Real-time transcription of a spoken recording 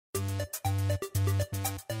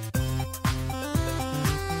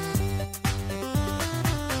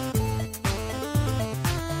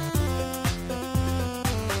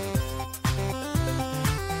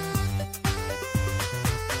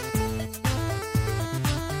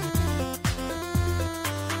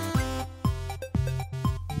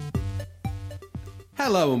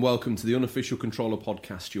Hello and welcome to the Unofficial Controller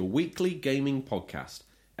Podcast, your weekly gaming podcast,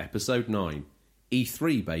 Episode 9,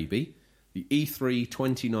 E3 baby, the E3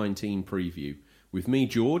 2019 preview, with me,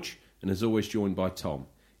 George, and as always joined by Tom.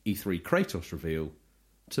 E3 Kratos reveal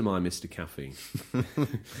to my Mr. Caffeine.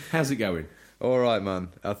 How's it going? All right, man.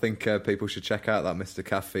 I think people should check out that Mr.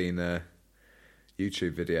 Caffeine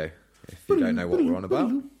YouTube video if you don't know what we're on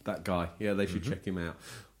about. That guy, yeah, they should check him out.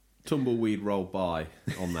 Tumbleweed rolled by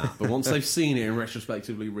on that, but once they've seen it and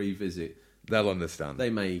retrospectively revisit, they'll understand.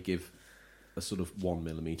 They may give a sort of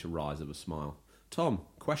 1mm rise of a smile. Tom,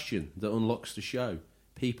 question that unlocks the show.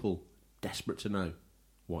 People desperate to know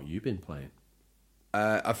what you've been playing.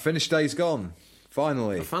 I've finished Days Gone,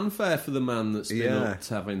 finally. A fanfare for the man that's been up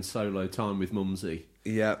to having solo time with Mumsy.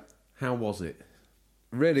 Yeah. How was it?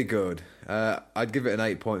 Really good. I'd give it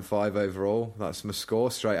an 8.5 overall. That's my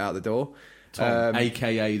score, straight out the door. Tom,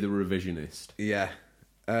 a.k.a. the revisionist. Yeah.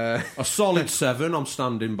 A solid 7, I'm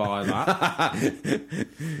standing by that.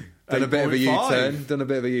 Done a bit of a U-turn. Done a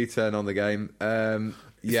bit of a U-turn on the game.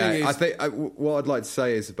 I think what I'd like to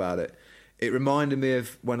say is about it. It reminded me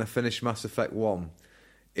of when I finished Mass Effect 1.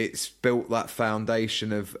 It's built that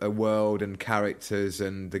foundation of a world and characters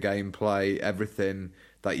and the gameplay, everything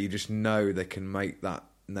that you just know they can make that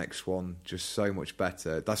next one just so much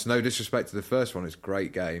better. That's no disrespect to the first one. It's a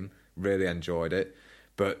great game. Really enjoyed it.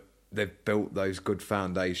 But they've built those good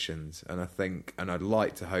foundations, and I'd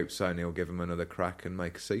like to hope Sony will give them another crack and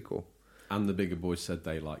make a sequel. And the bigger boys said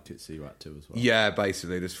they liked it, so you had to as well. Yeah,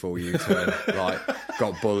 basically, this full U-turn,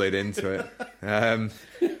 got bullied into it.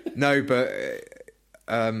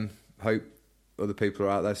 Hope other people are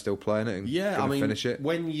out there still playing it and finish it.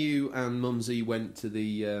 When you and Mumsy went to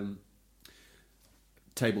the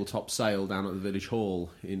tabletop sale down at the village hall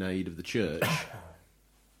in aid of the church,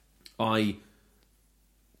 I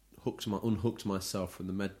unhooked myself from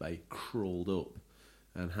the medbay, crawled up,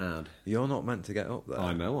 and had... You're not meant to get up there.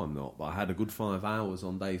 I know I'm not, but I had a good 5 hours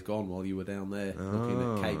on Days Gone while you were down there looking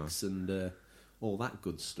at cakes and all that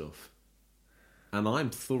good stuff. And I'm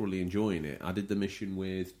thoroughly enjoying it. I did the mission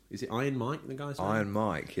with... Is it Iron Mike, the guy's name? Iron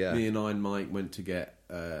Mike, yeah. Me and Iron Mike went to get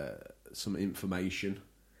some information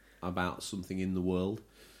about something in the world.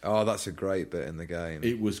 Oh, that's a great bit in the game.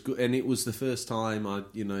 It was good, and it was the first time I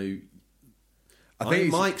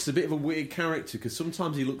think Mike's a bit of a weird character because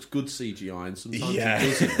sometimes he looks good CGI and sometimes he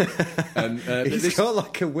doesn't. He's got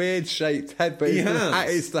like a weird shaped head, but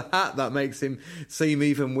it's the hat that makes him seem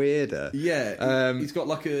even weirder. Yeah, he's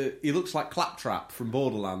got he looks like Claptrap from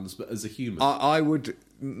Borderlands, but as a human. I would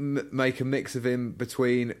make a mix of him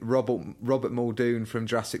between Robert Muldoon from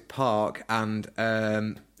Jurassic Park and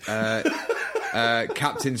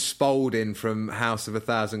Captain Spaulding from House of a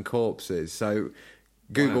Thousand Corpses. So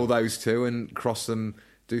Google those two and cross them,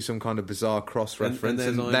 do some kind of bizarre cross-reference,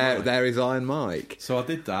 and there is Iron Mike. So I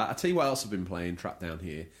did that. I'll tell you what else I've been playing, trapped down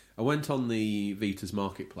here. I went on the Vita's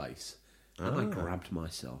Marketplace, and I grabbed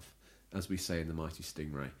myself, as we say in the Mighty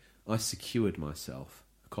Stingray, I secured myself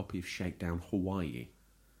a copy of Shakedown Hawaii.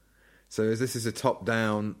 So this is a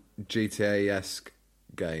top-down GTA-esque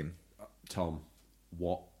game? Tom,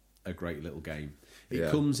 what a great little game. It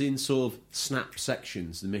comes in sort of snap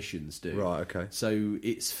sections, the missions do. Right, okay. So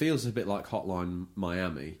it feels a bit like Hotline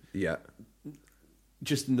Miami. Yeah.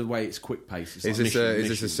 Just in the way it's quick paced. Is this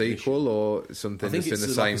a sequel or something that's in the same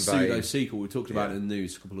vein? I think it's a pseudo-sequel. We talked about it in the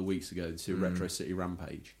news a couple of weeks ago to Retro City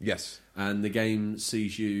Rampage. Yes. And the game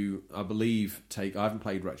sees you, I believe, I haven't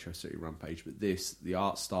played Retro City Rampage, but the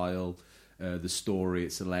art style, the story,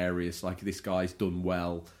 it's hilarious. Like, this guy's done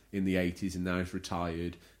well in the 80s and now he's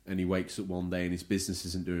retired. And he wakes up one day and his business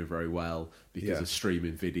isn't doing very well because of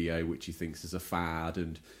streaming video, which he thinks is a fad,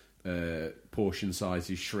 and portion size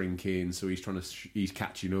is shrinking. So he's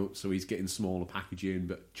catching up. So he's getting smaller packaging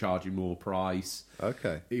but charging more price.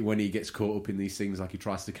 Okay. When he gets caught up in these things, like he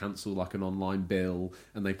tries to cancel like an online bill,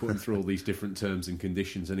 and they put him through all these different terms and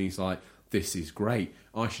conditions, and he's like, this is great,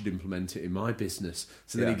 I should implement it in my business.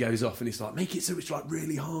 So then he goes off and he's like, make it so it's like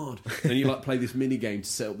really hard. And you like play this mini game to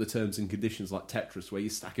set up the terms and conditions like Tetris, where you're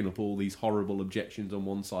stacking up all these horrible objections on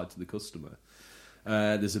one side to the customer.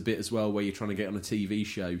 There's a bit as well where you're trying to get on a TV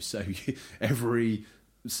show, so every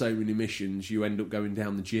so many missions you end up going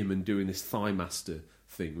down the gym and doing this Thigh Master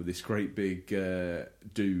thing with this great big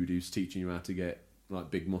dude who's teaching you how to get like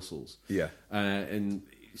big muscles. Yeah. And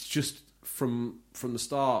it's just from the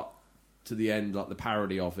start to the end, like the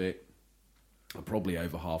parody of it. I'm probably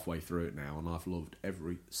over halfway through it now, and I've loved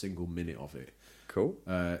every single minute of it. Cool.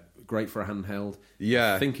 Great for a handheld.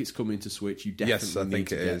 Yeah. I think it's coming to Switch. You definitely need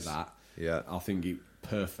to get that. Yeah. I think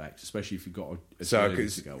perfect, especially if you've got a journey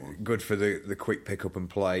to go on. Good for the quick pick up and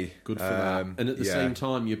play. Good for that. And at the same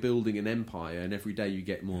time, you're building an empire, and every day you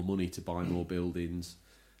get more money to buy more buildings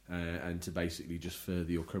and to basically just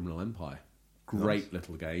further your criminal empire. Great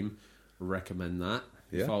little game. Recommend that.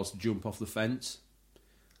 If I was to jump off the fence,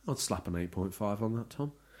 I'd slap an 8.5 on that,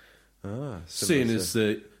 Tom. Seeing as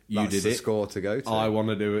you did it, score to go to. I want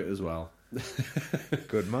to do it as well.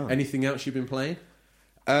 Good man. Anything else you've been playing?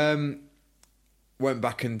 Went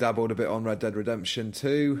back and dabbled a bit on Red Dead Redemption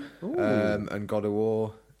 2 and God of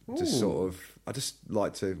War. Just sort of, I just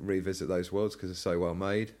like to revisit those worlds because they're so well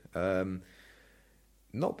made.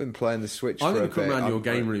 Not been playing the Switch. I'm going to come around your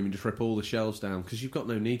game room and just rip all the shelves down because you've got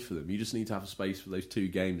no need for them. You just need to have a space for those 2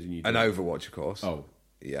 games, and Overwatch, of course. Oh,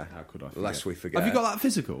 yeah. How could I forget? Lest we forget. Have you got that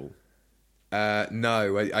physical?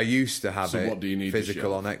 No, I used to have it what do you need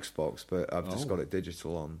physical on Xbox, but I've just got it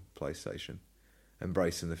digital on PlayStation.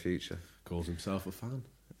 Embracing the future. Calls himself a fan.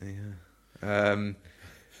 Yeah.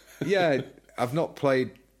 I've not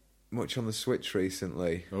played much on the Switch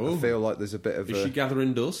recently. I feel like there's a bit of Is she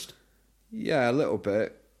gathering dust? Yeah, a little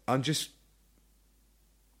bit.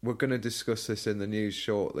 We're going to discuss this in the news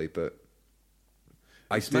shortly, but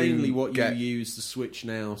it's mainly what you use the Switch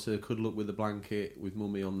now to cuddle up with a blanket with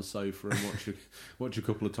Mummy on the sofa and watch a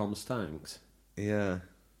couple of Tom's Tanks. Yeah.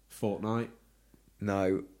 Fortnite?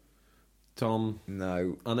 No. Tom?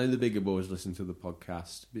 No. I know the bigger boys listen to the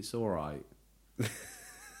podcast, but it's all right.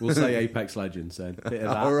 We'll say Apex Legends then. Bit of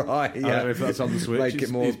that. All right, yeah. I don't know if that's on the Switch. Make it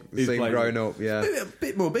more seem grown up, yeah. A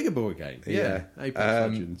bit more bigger boy game. Yeah. Apex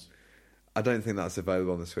Legends. I don't think that's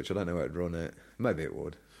available on the Switch. I don't know where to run it. Maybe it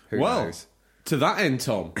would. Who knows? To that end,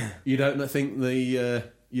 Tom, you don't think the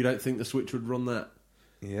Switch would run that?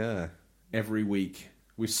 Yeah. Every week.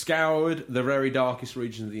 We've scoured the very darkest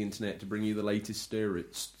regions of the internet to bring you the latest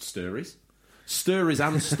stories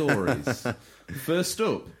and stories. First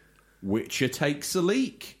up, Witcher takes a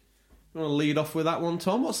leak. You want to lead off with that one,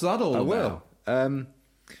 Tom? What's that all about? I will.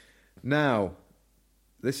 Now,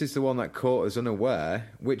 this is the one that caught us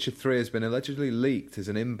unaware. Witcher 3 has been allegedly leaked as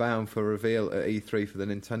an inbound for reveal at E3 for the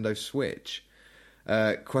Nintendo Switch.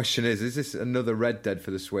 Question is this another Red Dead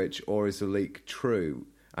for the Switch, or is the leak true?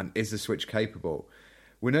 And is the Switch capable?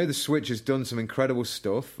 We know the Switch has done some incredible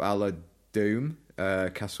stuff, a la Doom,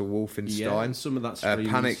 Castle Wolfenstein. Yeah, and some of that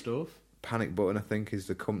streaming stuff. Panic Button, I think, is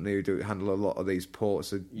the company who handle a lot of these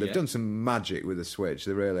ports. They've done some magic with the Switch.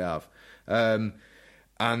 They really have.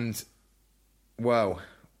 And, well,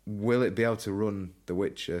 will it be able to run The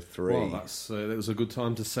Witcher 3? Well, that was a good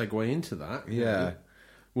time to segue into that. Yeah.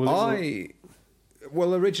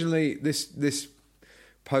 Well, originally, this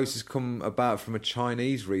post has come about from a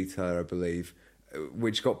Chinese retailer, I believe,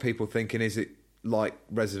 which got people thinking, is it like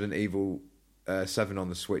Resident Evil 7 on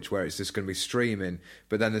the Switch where it's just going to be streaming?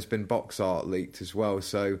 But then there's been box art leaked as well,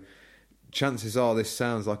 so chances are this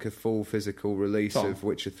sounds like a full physical release of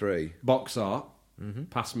Witcher 3. Box art? Mm-hmm.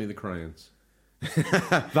 Pass me the crayons.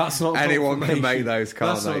 That's not anyone can make those,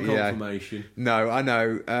 can't That's they? That's not confirmation. Yeah. No, I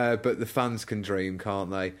know, but the fans can dream,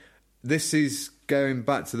 can't they? This is going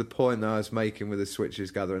back to the point that I was making with the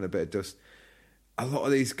Switches gathering a bit of dust. A lot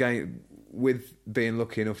of these games, with being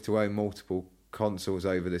lucky enough to own multiple consoles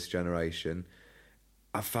over this generation,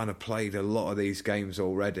 I've found I've played a lot of these games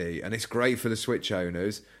already, and it's great for the Switch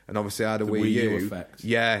owners. And obviously, I had a Wii U effect.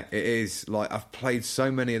 Yeah, it is. Like, I've played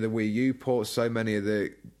so many of the Wii U ports, so many of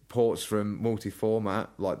the ports from multi-format,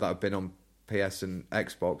 like that have been on PS and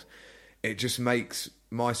Xbox. It just makes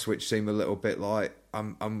my Switch seem a little bit like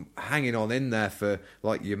I'm hanging on in there for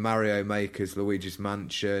like your Mario Makers, Luigi's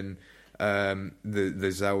Mansion,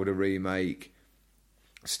 the Zelda remake,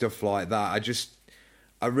 stuff like that.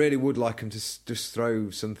 I really would like them to just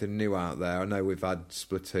throw something new out there. I know we've had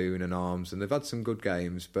Splatoon and ARMS, and they've had some good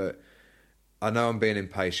games, but I know I'm being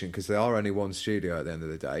impatient because they are only one studio at the end of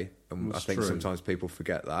the day, and That's I think true. sometimes people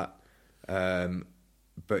forget that.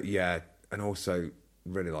 But yeah, and also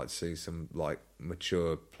really like to see some like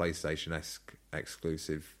mature PlayStation-esque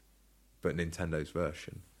exclusive, but Nintendo's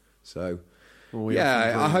version. So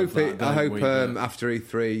I hope after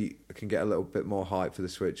E3 I can get a little bit more hype for the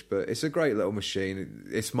Switch. But it's a great little machine.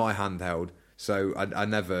 It's my handheld, so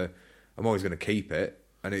I'm always going to keep it,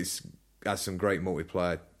 and it's has some great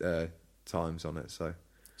multiplayer times on it.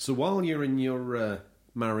 So while you're in your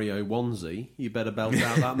Mario onesie, you better belt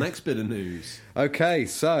out that next bit of news. Okay,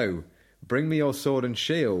 so bring me your sword and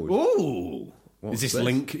shield. Ooh. Is this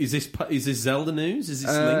Link? Is this Zelda news? Is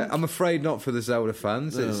this Link? I'm afraid not for the Zelda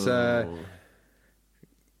fans. It's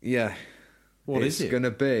What is it? It's going to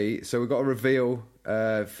be. So we've got a reveal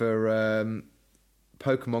for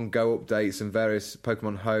Pokemon Go updates and various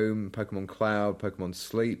Pokemon Home, Pokemon Cloud, Pokemon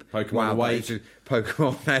Sleep, Pokemon Awake,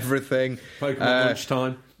 Pokemon Everything, Pokemon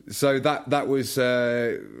Lunchtime. So that was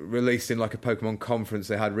released in like a Pokemon conference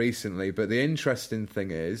they had recently. But the interesting thing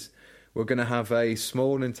is, we're going to have a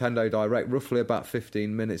small Nintendo Direct, roughly about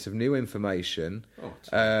 15 minutes of new information,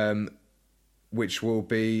 which will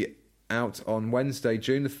be out on Wednesday,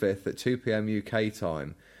 June the 5th at 2 p.m. UK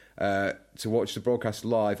time, to watch the broadcast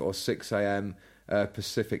live, or 6 a.m.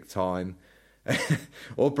 Pacific time,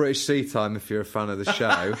 or British Sea time if you're a fan of the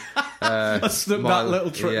show. I snuck that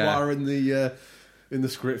little tripwire in the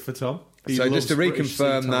script for Tom. So just to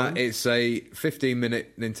reconfirm that, it's a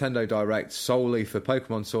 15-minute Nintendo Direct solely for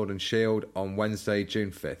Pokemon Sword and Shield on Wednesday,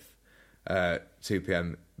 June 5th, 2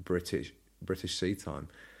 p.m. British Sea time.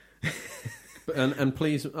 And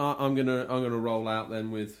please, I'm gonna roll out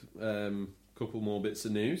then with a couple more bits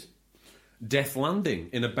of news. Death Landing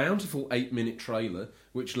in a bountiful 8-minute trailer,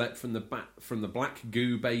 which leapt from the black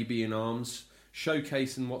goo baby in arms,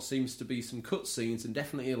 showcasing what seems to be some cutscenes and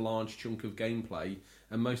definitely a large chunk of gameplay.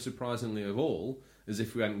 And most surprisingly of all, as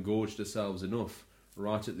if we hadn't gorged ourselves enough,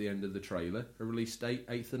 right at the end of the trailer, a release date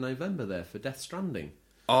 8th of November there for Death Stranding.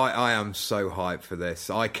 I am so hyped for this.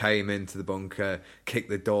 I came into the bunker, kicked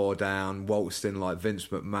the door down, waltzed in like Vince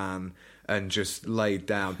McMahon, and just laid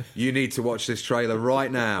down. You need to watch this trailer right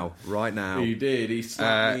now. He did. He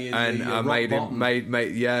slapped me in and the I made bottom.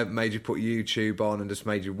 you put YouTube on and just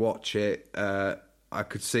made you watch it. I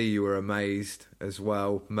could see you were amazed as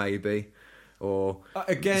well, maybe, or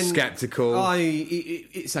again skeptical.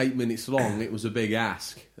 It's 8 minutes long. It was a big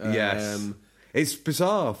ask. Yes. It's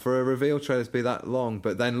bizarre for a reveal trailer to be that long,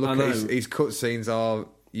 but then look at his cutscenes are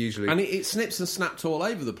usually... And it snips and snaps all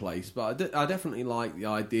over the place, but I definitely like the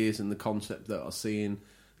ideas and the concept that I'm seeing.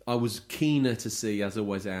 I was keener to see, as I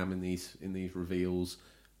always am in these reveals,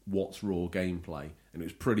 what's raw gameplay. And it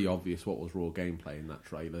was pretty obvious what was raw gameplay in that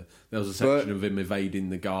trailer. There was a section of him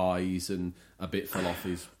evading the guys, and a bit fell off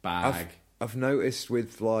his bag. I've noticed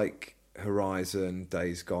with, like, Horizon,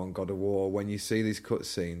 Days Gone, God of War, when you see these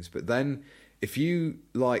cutscenes, but then... if you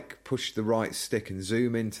like push the right stick and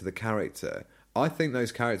zoom into the character, I think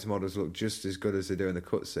those character models look just as good as they do in the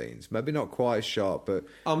cutscenes. Maybe not quite as sharp, but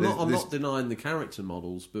I'm not denying the character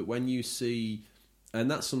models. But when you see,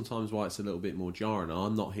 and that's sometimes why it's a little bit more jarring.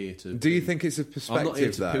 I'm not here to. Do you think it's a perspective? I'm not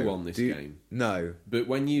here to poo on this game. No, but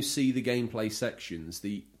when you see the gameplay sections,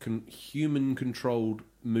 the human-controlled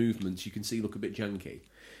movements, you can see look a bit janky.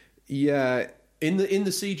 Yeah. In the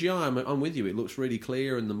CGI, I'm with you. It looks really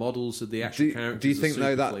clear, and the models of the actual characters. Do you think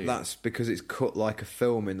though that's because it's cut like a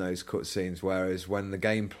film in those cutscenes, whereas when the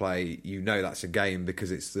gameplay, you know that's a game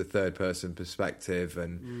because it's the third person perspective,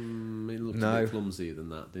 and it looked a bit clumsier than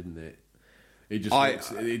that, didn't it? It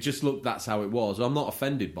just looked. That's how it was. I'm not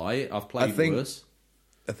offended by it. I've played worse.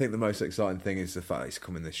 I think the most exciting thing is the fact it's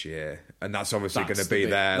coming this year, and that's obviously going to be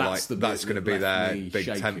that's going to be their big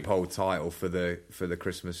tentpole title for the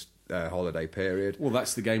Christmas holiday period. Well,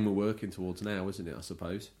 that's the game we're working towards now, isn't it? I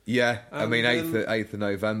suppose. Yeah, I mean 8th of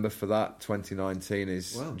November for that 2019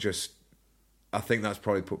 is just. I think that's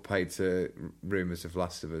probably put paid to rumours of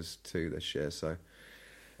Last of Us 2 this year. So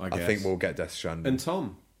I think we'll get Death Stranding. And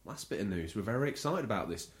Tom, last bit of news. We're very excited about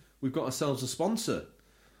this. We've got ourselves a sponsor.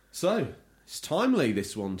 So. It's timely,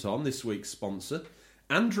 this one, Tom, this week's sponsor.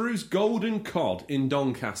 Andrew's Golden Cod in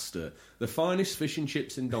Doncaster. The finest fish and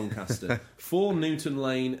chips in Doncaster. 4 Newton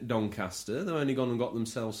Lane, Doncaster. They've only gone and got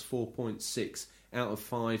themselves 4.6 out of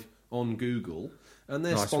 5 on Google. And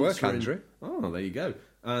they're nice sponsoring... work, Andrew. Oh, there you go.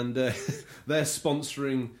 And they're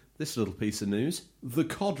sponsoring this little piece of news, the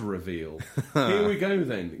Cod Reveal. Here we go,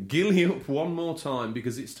 then. Gilly up one more time,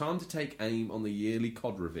 because it's time to take aim on the yearly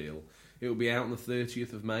Cod Reveal. It will be out on the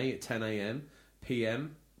 30th of May at 10 a.m,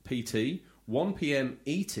 p.m, PT, 1 p.m,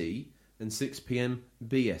 ET, and 6 p.m,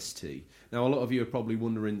 BST. Now, a lot of you are probably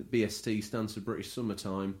wondering that BST stands for British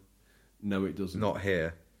Summertime. No, it doesn't. Not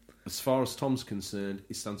here. As far as Tom's concerned,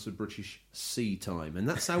 it stands for British Sea Time. And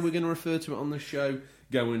that's how we're going to refer to it on the show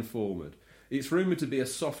going forward. It's rumoured to be a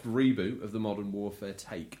soft reboot of the Modern Warfare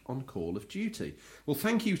take on Call of Duty. Well,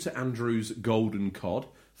 thank you to Andrew's Golden Cod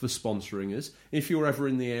for sponsoring us. If you're ever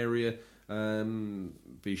in the area...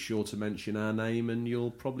 be sure to mention our name and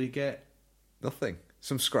you'll probably get... nothing.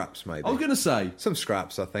 Some scraps, maybe. I was going to say... some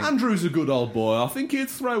scraps, I think. Andrew's a good old boy. I think he'd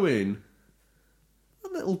throw in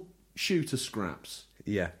a little shoot of scraps.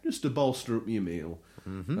 Yeah. Just to bolster up your meal.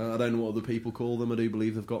 Mm-hmm. I don't know what other people call them. I do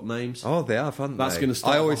believe they've got names. Oh, they have, haven't they? That's going to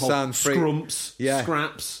start I always sound scrumps,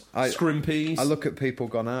 scraps, scrimpies. I look at people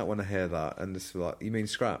gone out when I hear that and just like, you mean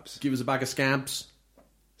scraps? Give us a bag of scabs.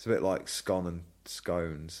 It's a bit like scone and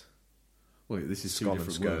scones. Wait, this is two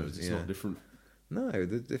different words. It's not different. No,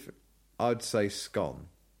 I'd say scone,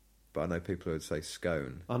 but I know people who would say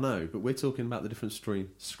scone. I know, but we're talking about the difference between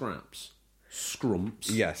scraps,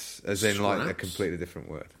 scrumps. Yes, as in like a completely different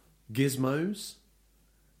word. Gizmos.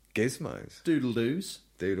 Gizmos. Doodle-doos.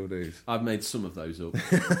 Doodle-doos. I've made some of those up.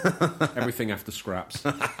 Everything after scraps.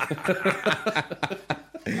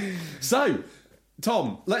 So,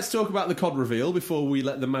 Tom, let's talk about the cod reveal before we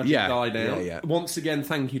let the magic die down. Yeah. Once again,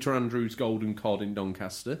 thank you to Andrew's Golden Cod in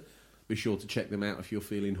Doncaster. Be sure to check them out if you're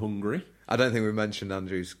feeling hungry. I don't think we mentioned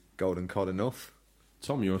Andrew's Golden Cod enough.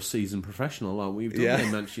 Tom, you're a seasoned professional, aren't we? We've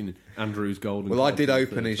done mention Andrew's Golden Cod. Well, I did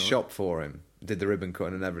open his shop for him. Did the ribbon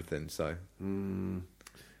cutting and everything, so...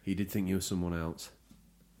 He did think you were someone else.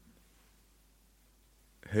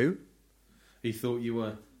 Who? He thought you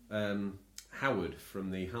were Howard from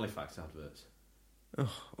the Halifax adverts.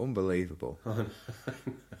 Oh, unbelievable.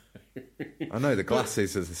 I know the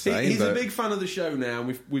glasses are the same. He's a big fan of the show now,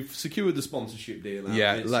 and we've secured the sponsorship deal.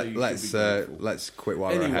 Let's quit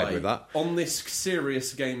while we're ahead with that. On this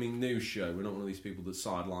serious gaming news show, we're not one of these people that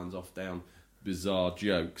sidelines off down bizarre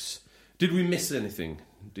jokes. Did we miss anything?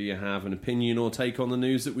 Do you have an opinion or take on the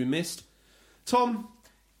news that we missed? Tom,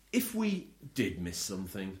 if we did miss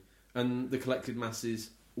something and the collected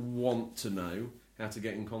masses want to know how to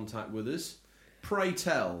get in contact with us, pray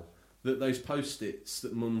tell that those post-its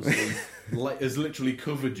that Mumsy has literally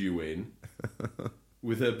covered you in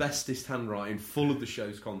with her bestest handwriting full of the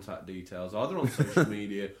show's contact details, either on social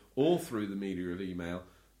media or through the media of email.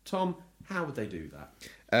 Tom, how would they do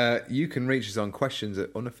that? You can reach us on questions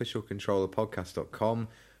at unofficialcontrollerpodcast.com,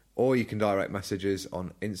 or you can direct messages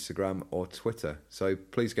on Instagram or Twitter. So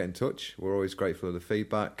please get in touch. We're always grateful of the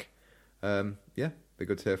feedback. Be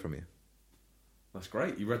good to hear from you. That's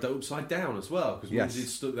great. You read that upside down as well, because Mumsy had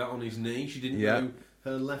stuck that on his knee. She didn't know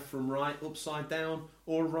her left from right, upside down,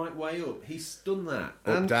 or right way up. He's done that.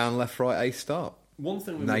 Up, down, left, right, A, start. One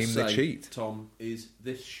thing we must say, Tom, is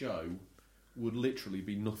this show would literally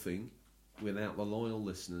be nothing without the loyal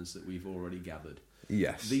listeners that we've already gathered.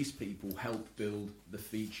 Yes. These people help build the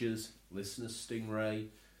features, Listeners Stingray.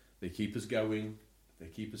 They keep us going. They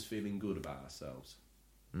keep us feeling good about ourselves.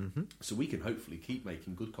 Mm-hmm. So we can hopefully keep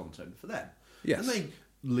making good content for them. Yes. And they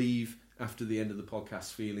leave after the end of the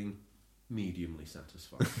podcast feeling mediumly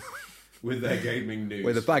satisfied with their gaming news.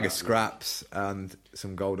 With a bag of scraps and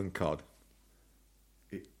some golden cod.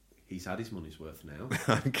 He's had his money's worth now.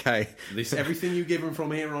 Okay. Everything you give him from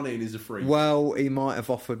here on in is a free. Well, he might have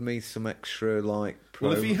offered me some extra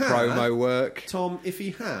promo work. Tom, if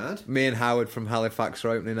he had... Me and Howard from Halifax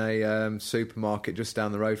are opening a supermarket just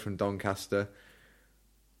down the road from Doncaster.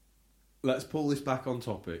 Let's pull this back on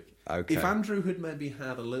topic. Okay. If Andrew had maybe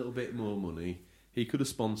had a little bit more money, he could have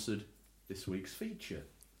sponsored this week's feature.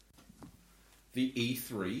 The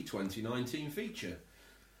E3 2019 feature.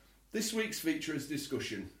 This week's feature is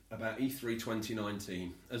discussion about E3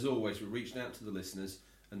 2019. As always, we reached out to the listeners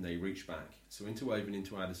and they reached back. So interwoven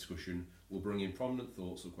into our discussion, we'll bring in prominent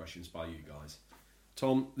thoughts or questions by you guys.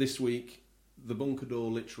 Tom, this week, the bunker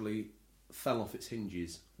door literally fell off its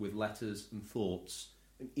hinges with letters and thoughts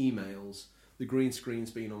and emails. The green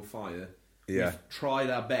screen's been on fire. Yeah. We've tried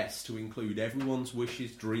our best to include everyone's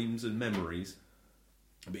wishes, dreams and memories.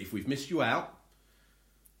 But if we've missed you out,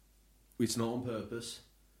 it's not on purpose.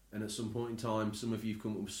 And at some point in time, some of you have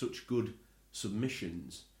come up with such good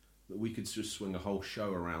submissions that we could just swing a whole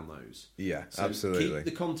show around those. Yeah, so absolutely. Keep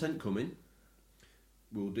the content coming.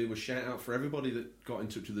 We'll do a shout out for everybody that got in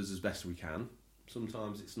touch with us as best we can.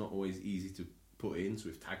 Sometimes it's not always easy to put in, so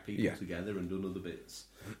we've tagged people together and done other bits.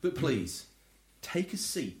 But please, take a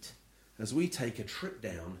seat as we take a trip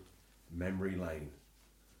down memory lane.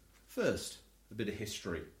 First, a bit of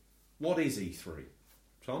history. What is E3?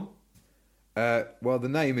 Tom? Well, the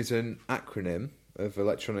name is an acronym of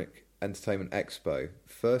Electronic Entertainment Expo,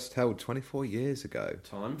 first held 24 years ago.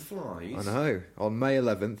 Time flies. I know. On May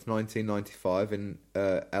 11th, 1995 in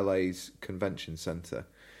LA's Convention Centre.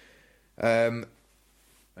 They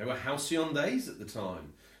were halcyon days at the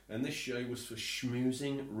time, and this show was for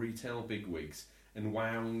schmoozing retail bigwigs and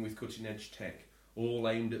wowing with cutting-edge tech, all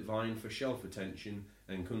aimed at vying for shelf attention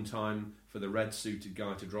and come time for the red-suited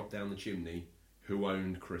guy to drop down the chimney who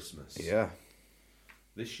owned Christmas. Yeah.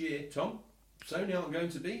 This year, Tom, Sony aren't going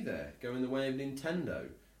to be there, going the way of Nintendo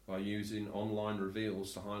by using online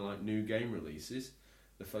reveals to highlight new game releases.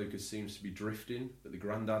 The focus seems to be drifting, but the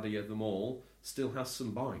granddaddy of them all still has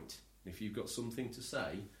some bite. If you've got something to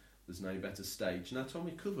say, there's no better stage. Now, Tom,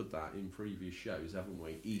 we covered that in previous shows, haven't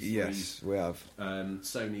we? E3's, yes, we have.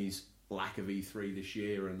 Sony's lack of E3 this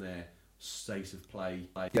year and their state of play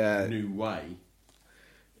new way.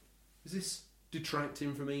 Is this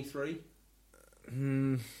detracting from E3?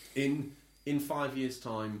 In In 5 years'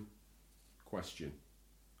 time, question: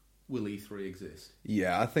 will E3 exist?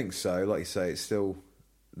 Yeah, I think so. Like you say, it's still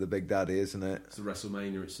the Big Daddy, isn't it? It's the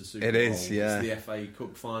WrestleMania. It's the Super Bowl. It is. Yeah. It's the FA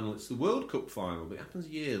Cup final. It's the World Cup final. But it happens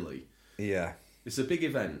yearly. Yeah. It's a big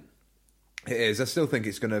event. It is. I still think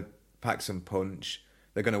it's going to pack some punch.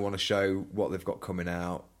 They're going to want to show what they've got coming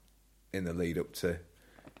out in the lead up to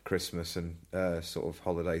Christmas and sort of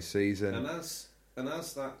holiday season. And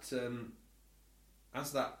as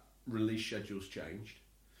that release schedule's changed,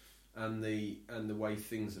 and the way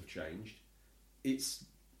things have changed, it's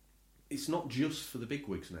not just for the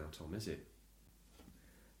bigwigs now, Tom, is it?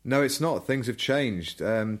 No, it's not. Things have changed.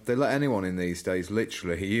 They let anyone in these days.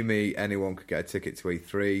 Literally, you, me, anyone could get a ticket to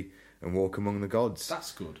E3 and walk among the gods.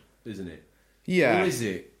 That's good, isn't it? Yeah. Or is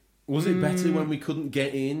it? Was it better when we couldn't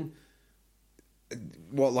get in?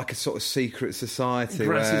 What, like a sort of secret society?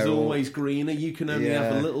 Grass is always greener. You can only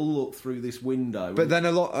have a little look through this window. But then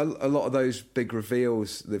a lot of those big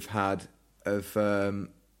reveals they've had have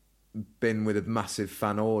been with a massive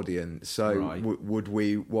fan audience. So Right. Would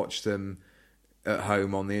we watch them at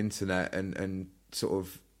home on the internet and sort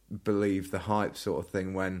of believe the hype sort of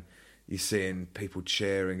thing when you're seeing people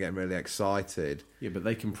cheering, getting really excited? Yeah, but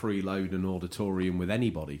they can preload an auditorium with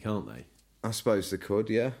anybody, can't they? I suppose they could,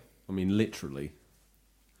 yeah. I mean, literally.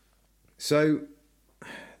 So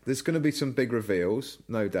there's going to be some big reveals,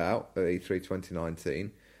 no doubt, at E3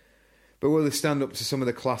 2019. But will they stand up to some of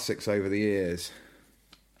the classics over the years?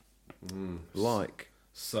 Like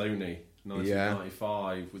Sony,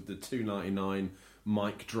 1995, with the $2.99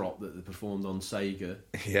 mic drop that they performed on Sega.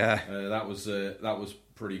 Yeah. That was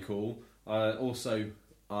pretty cool. Also,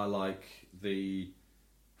 I like the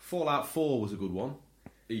Fallout 4 was a good one.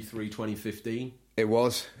 E3 2015. It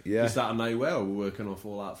was, yeah. Just out of nowhere, we're working on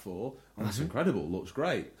Fallout 4. Oh, that's incredible. Looks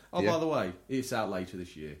great. Oh, Yeah. by the way, it's out later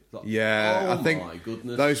this year. Like, Yeah, oh I think my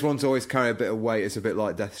goodness. those ones always carry a bit of weight. It's a bit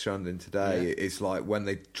like Death Stranding today. Yeah. It's like when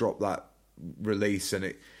they drop that release and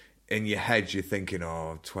it in your head you're thinking,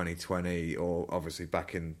 2020, or obviously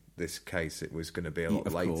back in this case it was going to be a lot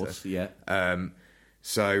of later. course, yeah.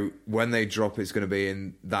 So when they drop, it's going to be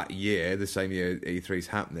in that year, the same year E3's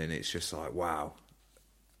happening. It's just like, wow.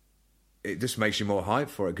 It just makes you more hyped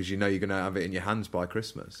for it because you know you're going to have it in your hands by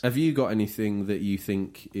Christmas. Have you got anything that you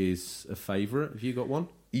think is a favourite? Have you got one?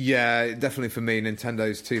 Yeah, definitely for me,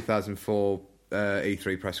 Nintendo's 2004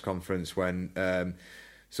 E3 press conference when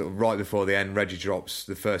sort of right before the end, Reggie drops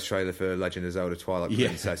the first trailer for Legend of Zelda Twilight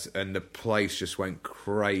Princess, and the place just went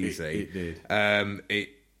crazy. It did.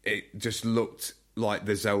 It just looked like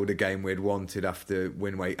the Zelda game we'd wanted after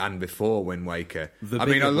Wind Waker and before Wind Waker. I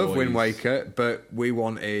mean, I love Wind Waker, but we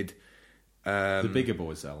wanted... the bigger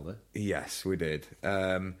boy Zelda. Yes, we did.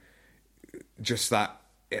 Just that...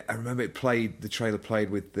 I remember the trailer played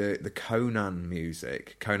with the Conan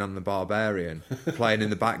music, Conan the Barbarian, playing in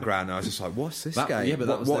the background. And I was just like, what's this game? Yeah,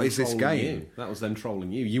 but what is this game? You. That was them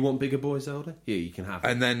trolling you. You want bigger boy Zelda? Here, you can have it.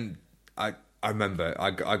 And then I remember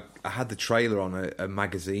I had the trailer on a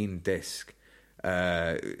magazine disc,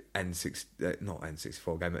 not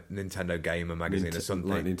N64 game, Nintendo Gamer magazine or something.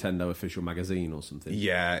 Like Nintendo official magazine or something.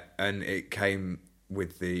 Yeah, and it came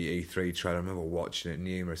with the E3 trailer. I remember watching it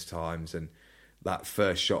numerous times, and that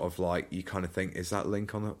first shot of like, you kind of think, is that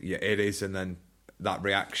Link on it? Yeah, it is. And then that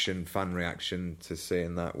fan reaction to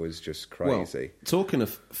seeing that was just crazy. Well, talking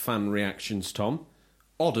of fan reactions, Tom,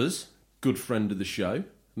 Odders, good friend of the show,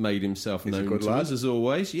 made himself known to us as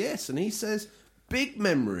always. Yes, and he says, big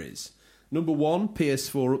memories. Number one,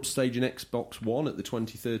 PS4 upstaging Xbox One at the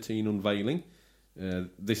 2013 unveiling.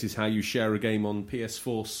 This is how you share a game on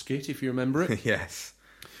PS4 skit, if you remember it. Yes.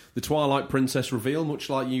 The Twilight Princess reveal, much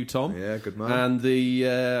like you, Tom. Yeah, good man. And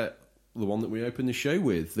the one that we opened the show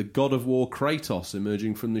with, the God of War Kratos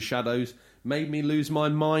emerging from the shadows, made me lose my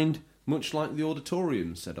mind, much like the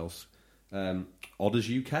auditorium, said us. Odders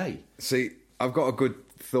UK. See, I've got a good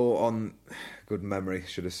memory,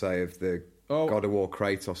 should I say, of the God of War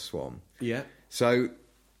Kratos one. Yeah. So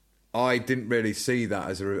I didn't really see that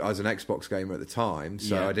as an Xbox gamer at the time,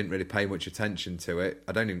 so I didn't really pay much attention to it.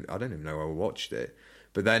 I don't even know I watched it.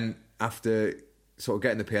 But then after sort of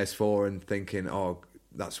getting the PS4 and thinking,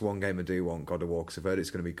 that's one game I do want, God of War, because I've heard it's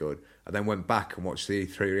going to be good. I then went back and watched the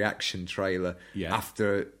E3 reaction trailer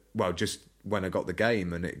after, just when I got the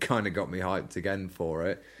game, and it kind of got me hyped again for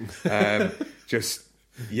it.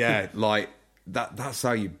 That's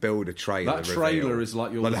how you build a trailer. That trailer is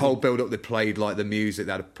like your... the whole build-up, they played like the music,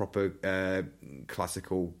 they had a proper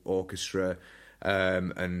classical orchestra,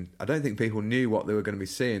 and I don't think people knew what they were going to be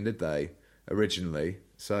seeing, did they, originally?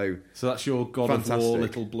 So that's your God fantastic. of War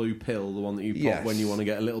little blue pill, the one that you pop when you want to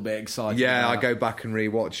get a little bit excited. Yeah, I go back and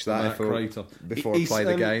rewatch that before I play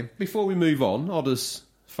the game. Before we move on, Odder's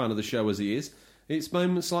fan of the show as he is, it's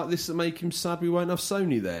moments like this that make him sad we won't have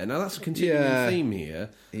Sony there. Now that's a continuing theme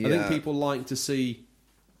here. I think people like to see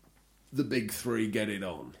the big three get it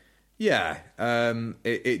on. Yeah,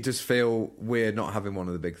 it does feel weird not having one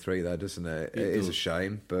of the big three there, doesn't it? It is a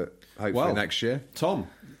shame, but hopefully next year. Tom,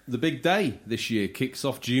 the big day this year kicks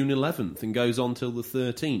off June 11th and goes on till the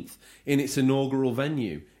 13th in its inaugural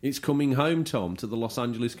venue. It's coming home, Tom, to the Los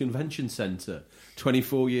Angeles Convention Center,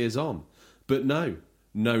 24 years on. But no.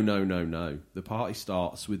 The party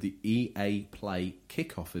starts with the EA Play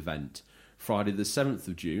kickoff event, Friday the 7th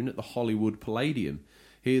of June at the Hollywood Palladium.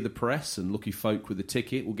 Here the press and lucky folk with a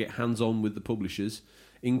ticket will get hands-on with the publishers,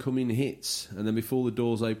 incoming hits, and then before the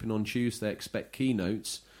doors open on Tuesday, expect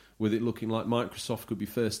keynotes, with it looking like Microsoft could be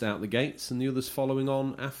first out the gates and the others following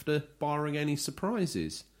on after, barring any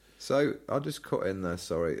surprises. So, I'll just cut in there,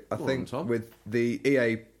 sorry. I think with the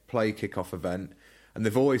EA Play kickoff event, and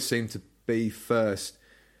they've always seemed to be first,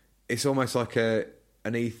 it's almost like an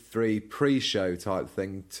E3 pre-show type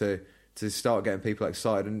thing to start getting people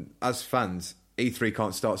excited. And as fans, E3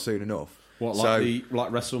 can't start soon enough. What, like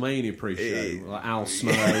WrestleMania pre-show? Like Al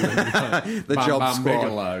Snow and the Bam Job Bam Squad.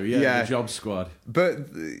 Bigelow. Yeah, the Job Squad. But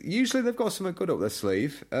usually they've got something good up their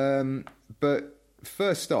sleeve. But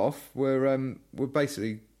first off, we're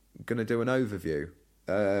basically going to do an overview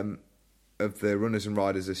of the runners and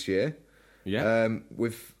riders this year. Yeah.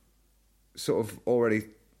 We've sort of already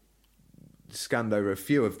scanned over a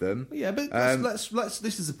few of them. Yeah, but let's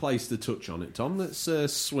this is a place to touch on it, Tom. Let's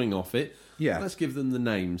swing off it. Yeah. Let's give them the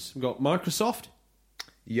names. We've got Microsoft.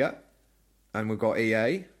 Yeah. And we've got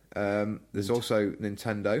EA. There's also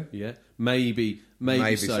Nintendo. Yeah. Maybe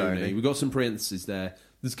Sony. We've got some parentheses there.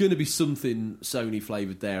 There's going to be something Sony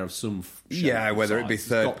flavoured there of some whether it be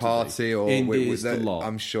third party or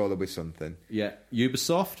I'm sure there'll be something. Yeah.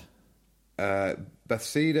 Ubisoft.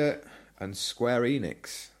 Bethesda and Square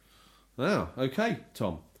Enix. Oh, okay,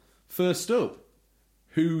 Tom. First up,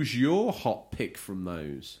 who's your hot pick from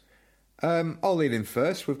those? I'll lead in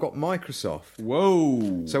first. We've got Microsoft.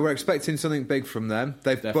 Whoa! So we're expecting something big from them.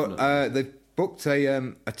 They've booked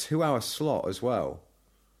a 2-hour slot as well,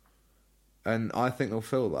 and I think they'll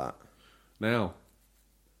fill that. Now,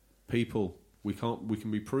 people, we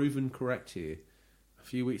can be proven correct here. A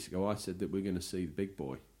few weeks ago, I said that we're going to see the big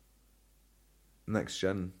boy. Next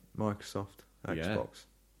gen Microsoft Xbox. Yeah.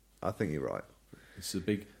 I think you're right. This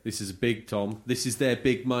is a big Tom. This is their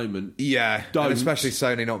big moment. Yeah, and especially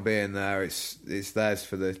Sony not being there. It's theirs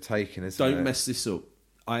for the taking, isn't it? Don't mess this up.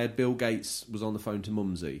 I had Bill Gates was on the phone to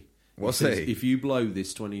Mumsy. What's he? If you blow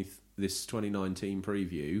this 2019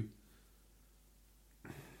 preview,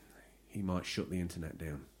 he might shut the internet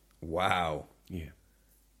down. Wow. Yeah.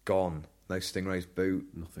 Gone. No Stingray's boot.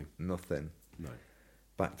 Nothing. No.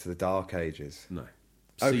 Back to the dark ages. No.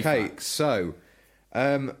 Okay, so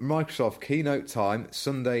Microsoft keynote time,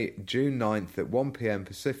 Sunday, June 9th at 1 p.m.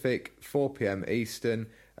 Pacific, 4 p.m. Eastern,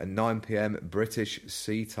 and 9 p.m. British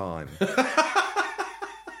Sea Time.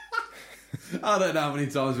 I don't know how many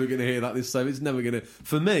times we're going to hear that this time. It's never going to,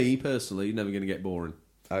 for me personally, never going to get boring.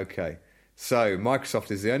 Okay, so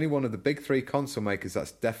Microsoft is the only one of the big three console makers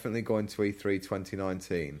that's definitely going to E3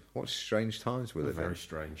 2019. What strange times we're living in. Very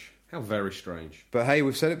strange. How very strange. But hey,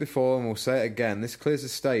 we've said it before and we'll say it again. This clears the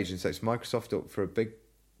stage and sets Microsoft up for a big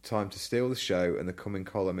time to steal the show and the coming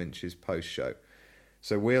column inches post-show.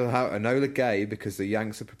 So we'll have Enola Gay because the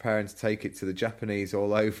Yanks are preparing to take it to the Japanese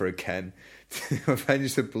all over again to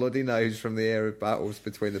avenge the bloody nose from the era of battles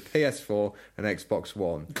between the PS4 and Xbox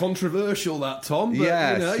One. Controversial that, Tom, but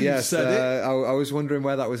yes, you said it. I was wondering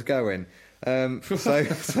where that was going.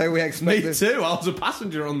 So we expect... Me too, I was a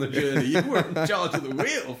passenger on the journey. You were in charge of the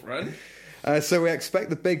wheel, friend. So we expect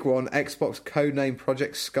the big one, Xbox codename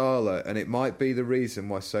Project Scarlet, and it might be the reason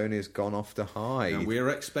why Sony has gone off to hide. Now, we're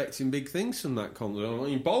expecting big things from that console. I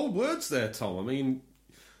mean, bold words there, Tom. I mean,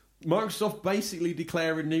 Microsoft basically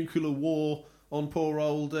declaring nuclear war on poor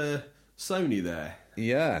old Sony there.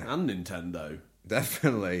 Yeah. And Nintendo.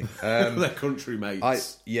 Definitely. Their country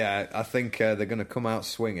mates. I think they're going to come out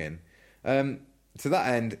swinging. To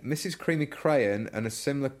that end, Mrs. Creamy Crayon and a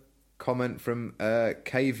similar comment from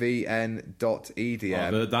kvn.edm.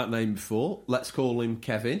 I've heard that name before. Let's call him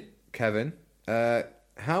Kevin. Kevin.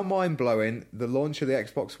 How mind-blowing the launch of the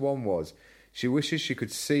Xbox One was. She wishes she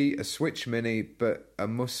could see a Switch Mini, but a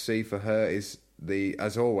must-see for her is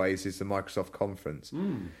as always, the Microsoft conference.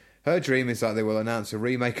 Her dream is that they will announce a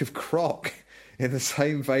remake of Croc in the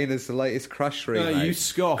same vein as the latest Crash remake. No, you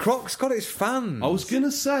scoff. Croc's got its fans. I was going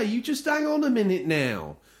to say, you just hang on a minute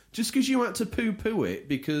now. Just because you had to poo-poo it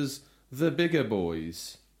because the bigger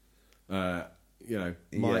boys,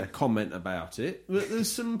 might comment about it. But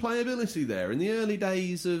there's some playability there. In the early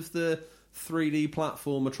days of the 3D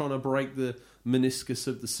platformer trying to break the meniscus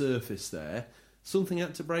of the surface there, something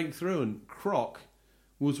had to break through, and Croc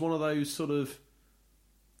was one of those sort of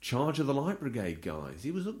Charge of the Light Brigade guys.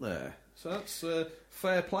 He was up there. So that's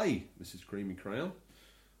fair play, Mrs. Creamy Crown.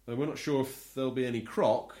 We're not sure if there'll be any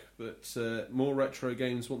Croc, but More Retro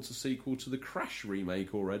Games wants a sequel to the Crash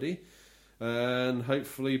remake already. And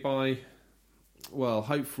hopefully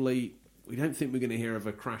we don't think we're going to hear of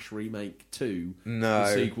a Crash Remake 2,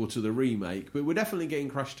 a sequel to the remake, but we're definitely getting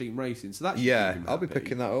Crash Team Racing, so that's I'll be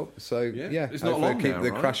picking that up. So it's not long keep now,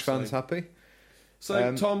 the right? Crash fans happy.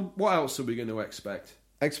 So Tom, what else are we going to expect?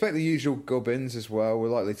 Expect the usual gubbins as well. We're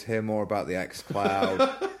likely to hear more about the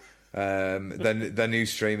xCloud, their new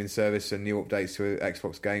streaming service, and new updates to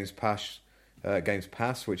Xbox Games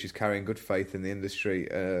Pass, which is carrying good faith in the industry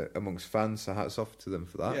amongst fans. So hats off to them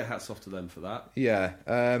for that. Yeah, hats off to them for that. Yeah.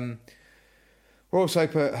 We're also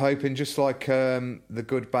hoping, just like the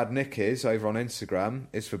Good Bad Nick is over on Instagram,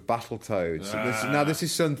 is for Battletoads. Now, this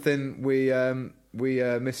is something we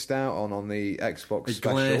missed out on the Xbox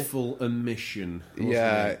special. A gleeful omission.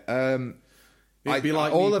 Yeah.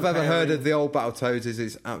 All I've ever heard of the old Battletoads is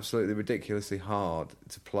it's absolutely ridiculously hard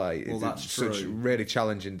to play. Well, that's such true. Really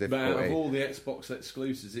challenging difficulty. But out of all the Xbox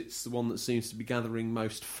exclusives, it's the one that seems to be gathering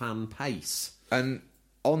most fan pace. And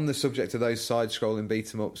on the subject of those side-scrolling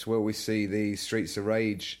beat-em-ups, will we see the Streets of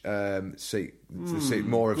Rage, see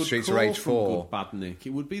more of Streets of Rage 4? Good Bad Nick.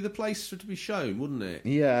 It would be the place to be shown, wouldn't it?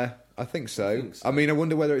 Yeah, I think so. I mean, I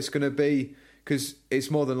wonder whether it's going to be, because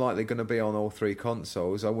it's more than likely going to be on all three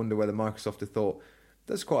consoles. I wonder whether Microsoft have thought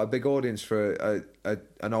there's quite a big audience for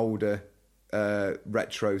an older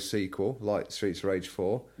retro sequel like Streets of Rage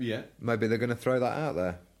 4. Yeah. Maybe they're going to throw that out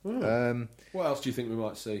there. What else do you think we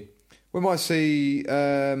might see? We might see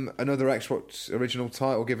another Xbox original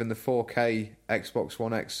title given the 4K Xbox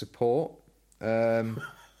One X support. Our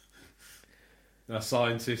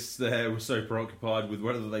scientists there were so preoccupied with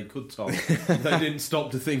whether they could, Tom, they didn't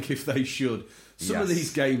stop to think if they should. Some of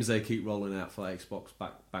these games they keep rolling out for Xbox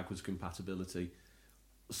backwards compatibility.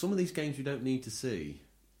 Some of these games we don't need to see,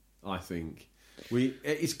 I think.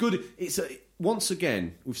 It's good. Once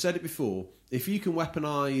again, we've said it before, if you can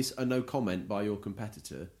weaponise a no comment by your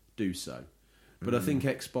competitor, do so. But I think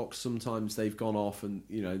Xbox, sometimes they've gone off and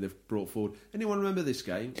they've brought forward. Anyone remember this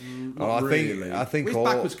game? I think it's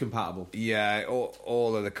backwards compatible. Yeah,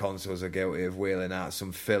 all of the consoles are guilty of wheeling out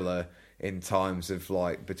some filler in times of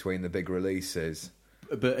between the big releases.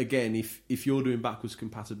 But again, if you're doing backwards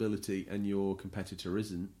compatibility and your competitor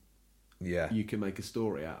isn't, you can make a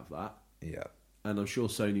story out of that. Yeah. And I'm sure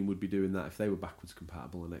Sony would be doing that if they were backwards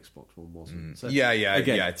compatible and Xbox One wasn't. So,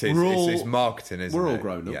 again, it's marketing, isn't it? We're all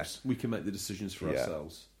grown-ups. Yeah. We can make the decisions for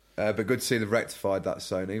ourselves. But good to see they've rectified that,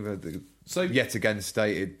 Sony. Yet again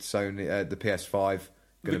stated Sony, the PS5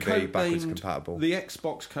 going to be backwards compatible. The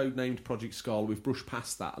Xbox codenamed Project Scarlet, we've brushed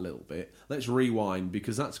past that a little bit. Let's rewind,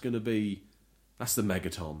 because that's the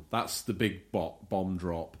Megaton. That's the big bomb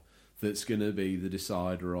drop that's going to be the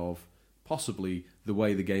decider of possibly the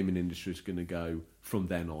way the gaming industry is going to go from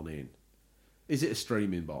then on in. Is it a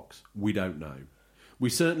streaming box? We don't know. We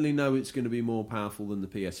certainly know it's going to be more powerful than the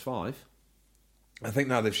PS5. I think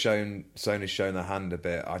now Sony's shown their hand a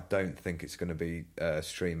bit, I don't think it's going to be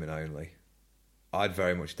streaming only. I'd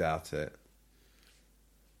very much doubt it.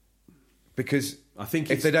 Because I think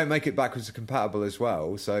if they don't make it backwards compatible as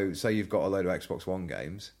well, so say you've got a load of Xbox One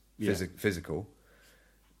games, physical,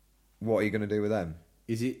 what are you going to do with them?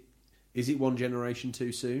 Is it one generation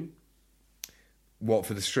too soon? What,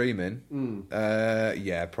 for the streaming?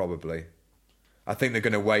 Yeah, probably. I think they're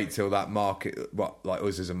going to wait till that market, like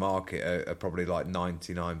us as a market, are probably like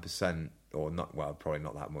 99%, or not. Well, probably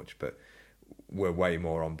not that much, but we're way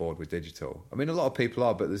more on board with digital. I mean, a lot of people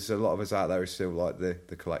are, but there's a lot of us out there who still like the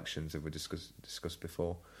collections that we discussed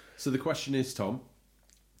before. So the question is, Tom,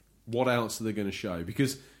 what else are they going to show?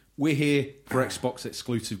 Because we're here for Xbox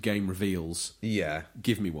exclusive game reveals. Yeah.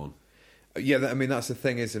 Give me one. Yeah, I mean, that's the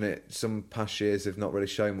thing, isn't it? Some past years have not really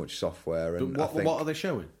shown much software. And but what are they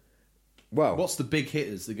showing? Well, what's the big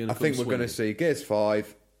hitters they're going to I think we're going to see Gears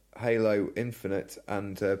 5, Halo Infinite,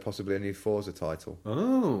 and possibly a new Forza title.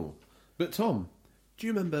 Oh. But Tom, do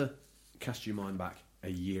you remember, cast your mind back a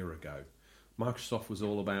year ago, Microsoft was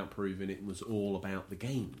all about proving it was all about the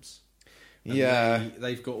games. And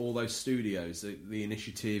they've got all those studios, the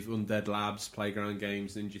Initiative, Undead Labs, Playground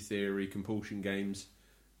Games, Ninja Theory, Compulsion Games.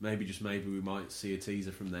 maybe we might see a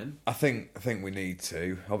teaser from them. I think we need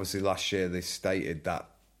to. Obviously, last year they stated that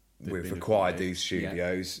we've acquired these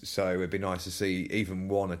studios, so it'd be nice to see even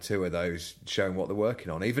one or two of those showing what they're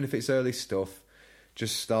working on, even if it's early stuff.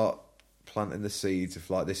 Just start planting the seeds of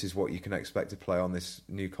like, this is what you can expect to play on this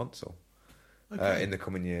new console in the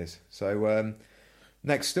coming years. So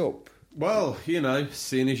next up, well,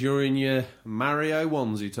 seeing as you're in your Mario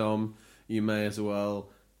onesie, Tom, you may as well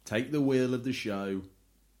take the wheel of the show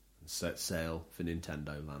and set sail for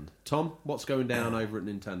Nintendo Land. Tom, what's going down over at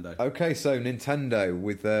Nintendo? Okay, so Nintendo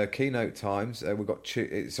with keynote times. We've got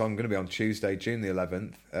it's going to be on Tuesday, June the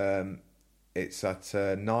 11th. It's at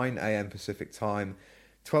 9 a.m. Pacific time,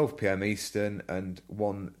 12 p.m. Eastern, and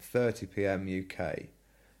 1:30 p.m. UK.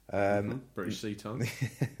 British Sea Time.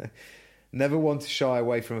 Never want to shy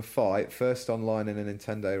away from a fight. First online in a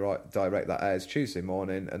Nintendo Direct that airs Tuesday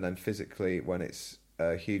morning, and then physically when it's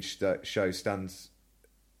a huge show stands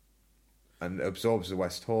and absorbs the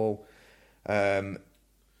West Hall. We're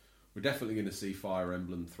definitely going to see Fire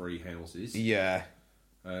Emblem 3 Houses. Yeah.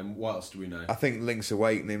 What else do we know? I think Link's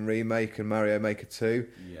Awakening remake and Mario Maker 2.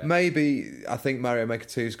 Yeah. Maybe, I think Mario Maker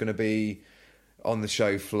 2 is going to be on the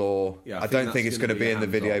show floor. Yeah, I don't think it's going to be in the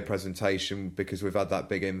video presentation because we've had that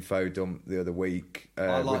big info dump the other week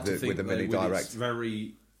with the mini direct. It's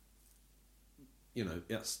very,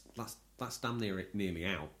 that's damn nearly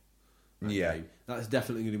out. Yeah, that's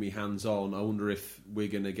definitely going to be hands-on. I wonder if we're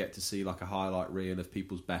going to get to see like a highlight reel of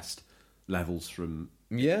people's best levels from.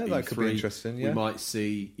 Yeah, E3. that could be interesting. Yeah, we might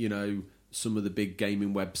see some of the big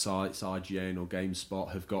gaming websites, IGN or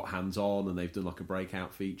GameSpot, have got hands-on and they've done like a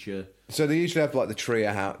breakout feature. So they usually have like the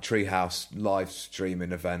Treehouse live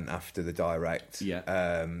streaming event after the direct.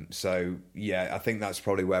 Yeah. So yeah, I think that's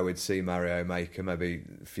probably where we'd see Mario Maker. Maybe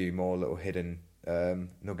a few more little hidden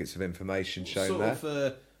nuggets of information shown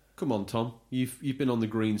there. Come on, Tom. You've been on the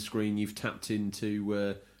green screen. You've tapped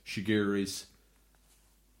into Shigeru's.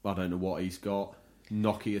 I don't know what he's got.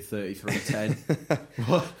 Nokia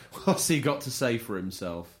 3310. What's he got to say for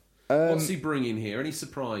himself? What's he bringing here? Any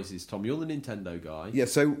surprises, Tom? You're the Nintendo guy. Yeah,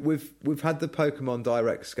 so we've had the Pokemon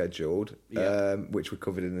Direct scheduled, which we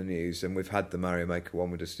covered in the news, and we've had the Mario Maker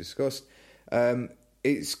one we just discussed.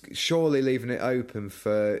 It's surely leaving it open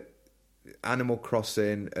for Animal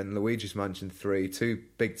Crossing and Luigi's Mansion 3, two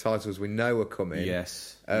big titles we know are coming.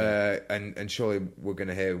 Yes. And surely we're going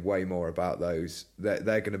to hear way more about those. They're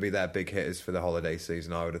going to be their big hitters for the holiday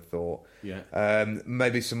season, I would have thought. Yeah.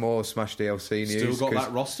 Maybe some more Smash DLC news. Still got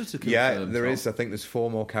that roster to confirm. Yeah, there is. I think there's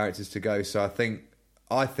 4 more characters to go. So I think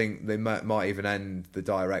they might even end the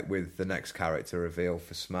Direct with the next character reveal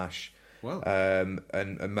for Smash. Well.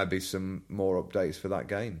 And maybe some more updates for that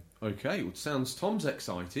game. Okay, well, sounds Tom's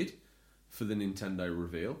excited for the Nintendo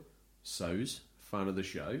reveal. So's, fan of the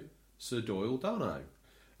show, Sir Doyle Dono,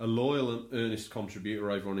 a loyal and earnest contributor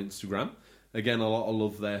over on Instagram. Again, a lot of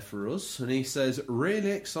love there for us. And he says,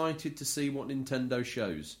 really excited to see what Nintendo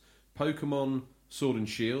shows. Pokemon Sword and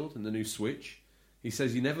Shield and the new Switch. He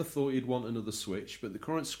says he never thought he'd want another Switch, but the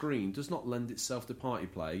current screen does not lend itself to party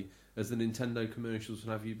play, as the Nintendo commercials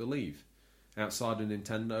would have you believe. Outside of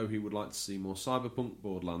Nintendo, he would like to see more Cyberpunk,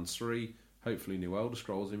 Borderlands 3, hopefully new Elder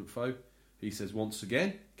Scrolls info. He says, once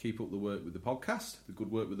again, keep up the work with the podcast, the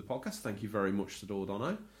good work with the podcast. Thank you very much, Sador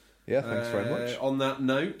Dono. Yeah, thanks very much. On that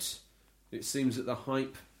note, it seems that the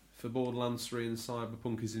hype for Borderlands 3 and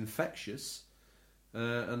Cyberpunk is infectious.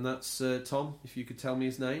 And that's, Tom, if you could tell me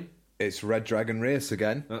his name. It's Red Dragon Reus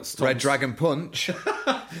again. That's Red Dragon Punch.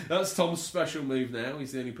 That's Tom's special move now.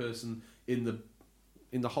 He's the only person in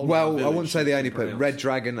the whole Well, I wouldn't say the only person. Red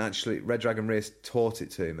Dragon Reus taught it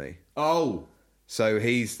to me. Oh. So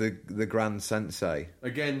he's the Grand Sensei.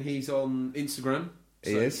 Again, he's on Instagram.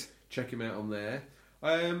 He is. Check him out on there.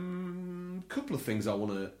 Couple of things I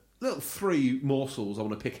want to... Little 3 morsels I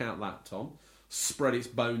want to pick out that, Tom. Spread its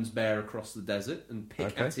bones bare across the desert and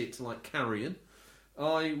pick at it like carrion.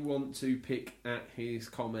 I want to pick at his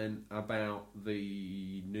comment about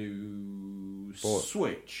the new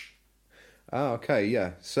Switch. Oh, okay,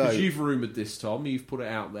 yeah. So you've rumoured this, Tom. You've put it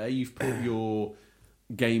out there. You've put your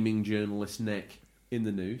gaming journalist neck in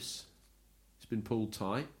the noose. It's been pulled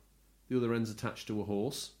tight. The other end's attached to a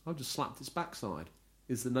horse. I've just slapped its backside.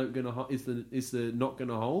 Is the note going to is the knot going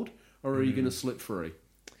to hold, or are you going to slip free?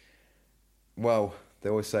 Well, they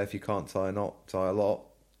always say if you can't tie a knot, tie a lot.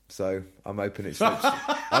 So I'm hoping it slips.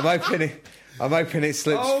 I'm hoping it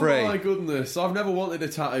slips free. Oh my goodness! I've never wanted a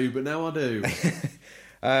tattoo, but now I do.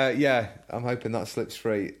 Yeah, I'm hoping that slips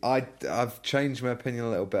free. I've changed my opinion a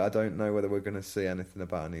little bit. I don't know whether we're going to see anything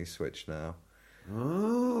about a new Switch now.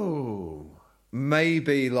 Oh.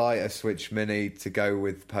 maybe like a Switch Mini to go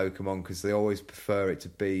with Pokemon, because they always prefer it to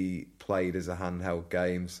be played as a handheld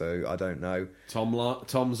game. So I don't know.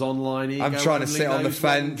 Tom's online. I'm trying to sit on the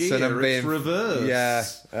fence, and I'm being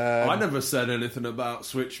reversed. Yeah, I never said anything about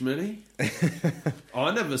Switch Mini.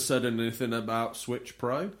 I never said anything about Switch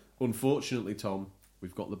Pro. Unfortunately, Tom,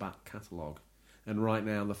 we've got the back catalogue, and right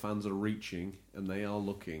now the fans are reaching and they are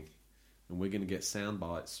looking. And we're going to get sound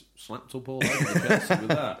bites slapped up all over the place with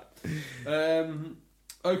that.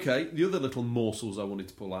 Okay, the other little morsels I wanted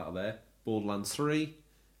to pull out of there, Borderlands 3,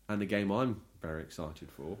 and a game I'm very excited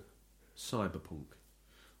for, Cyberpunk.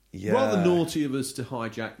 Yeah. Rather naughty of us to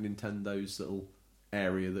hijack Nintendo's little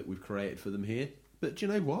area that we've created for them here. But do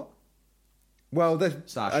you know what? Well, they're,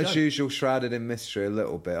 as usual, shrouded in mystery a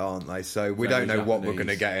little bit, aren't they? So we don't know Japanese. What we're going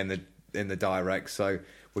to get in the direct, so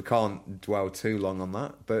we can't dwell too long on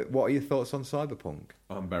that. But what are your thoughts on Cyberpunk?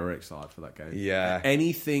 I'm very excited for that game. Yeah.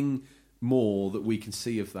 Anything more that we can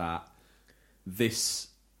see of that this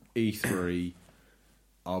E3,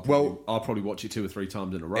 I'll probably watch it 2 or 3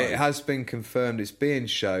 times in a row. It has been confirmed it's being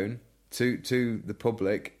shown to the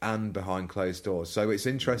public and behind closed doors. So it's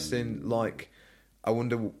interesting. Like, I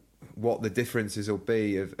wonder what the differences will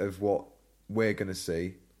be of what we're going to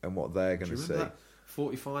see and what they're going to see. That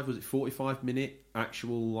 45-minute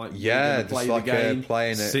actual just play like the game,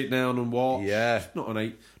 playing it, sit down and watch. Yeah, not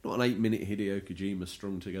an 8-minute Hideo Kojima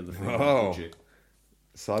strung together thing.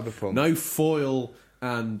 Cyberpunk, no foil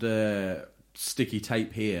and sticky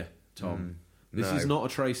tape here, Tom. This is not a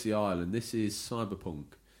Tracy Island. This is Cyberpunk.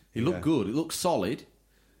 It looked good. It looked solid.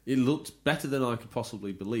 It looked better than I could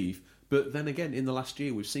possibly believe. But then again, in the last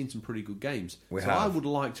year, we've seen some pretty good games. I would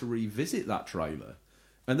like to revisit that trailer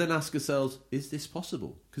and then ask ourselves, is this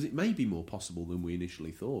possible? Because it may be more possible than we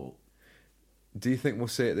initially thought. Do you think we'll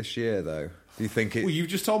see it this year, though? Do you think it... Well, you've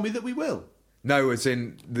just told me that we will. No, as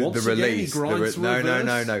in the release.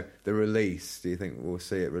 No. The release. Do you think we'll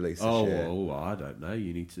see it released this year? Oh, I don't know.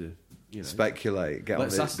 You need to speculate.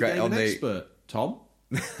 Let's ask the gaming expert. Tom?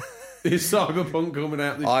 Is Cyberpunk coming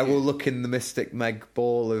out this year? I will look in the Mystic Meg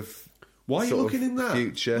ball of... Why are you looking in that?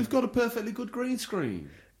 Future. We've got a perfectly good green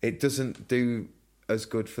screen. It doesn't do as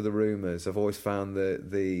good for the rumours. I've always found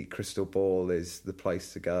that the crystal ball is the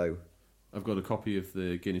place to go. I've got a copy of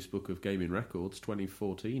the Guinness Book of Gaming Records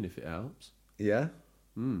 2014, if it helps. Yeah?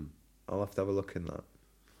 I'll have to have a look in that.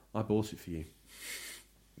 I bought it for you.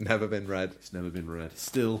 Never been read. It's never been read.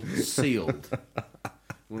 Still sealed.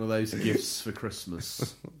 One of those gifts for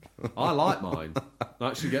Christmas. I like mine. I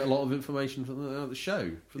actually get a lot of information from the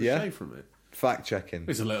show, from it. Fact checking.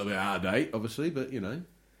 It's a little bit out of date, obviously, but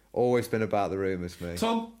Always been about the rumours, me.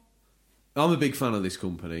 Tom, I'm a big fan of this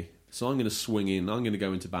company, so I'm going to swing in. I'm going to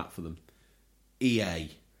go into bat for them. EA.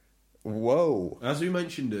 Whoa. As we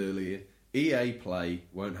mentioned earlier, EA Play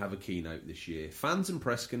won't have a keynote this year. Fans and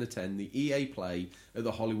press can attend the EA Play at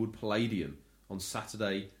the Hollywood Palladium on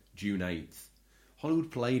Saturday, June 8th.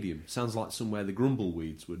 Hollywood Palladium sounds like somewhere the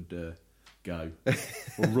Grumbleweeds would go.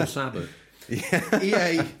 Or Russ Abbott. Yeah.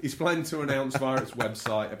 EA is planning to announce via its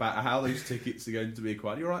website about how those tickets are going to be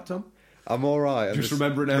acquired. You all right, Tom? I'm all right. I'm just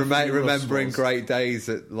remembering great days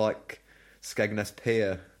at Skegness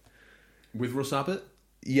Pier. With Russ Abbott?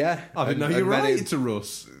 Yeah. I didn't know you were related to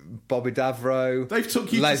Russ. Bobby Davro. They've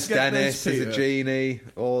took you Les to Dennis Pier. as a genie.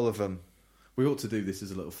 All of them. We ought to do this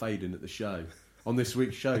as a little fade-in at the show. On this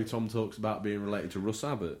week's show, Tom talks about being related to Russ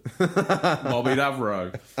Abbott. Bobby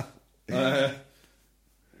Davro.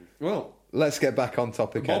 Well... Let's get back on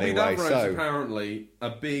topic Bobby anyway. Bobby Davro is apparently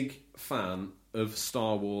a big fan of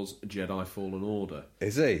Star Wars Jedi Fallen Order.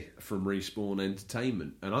 Is he? From Respawn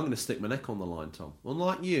Entertainment. And I'm going to stick my neck on the line, Tom.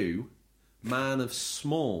 Unlike you, man of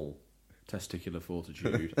small testicular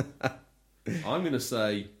fortitude, I'm going to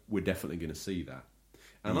say we're definitely going to see that.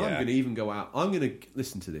 And I'm going to even go out... I'm going to...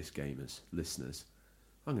 Listen to this, listeners.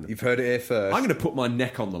 You've heard it here first. I'm going to put my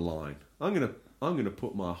neck on the line. I'm going to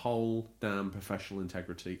put my whole damn professional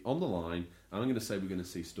integrity on the line, and I'm going to say we're going to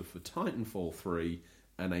see stuff for Titanfall 3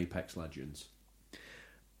 and Apex Legends.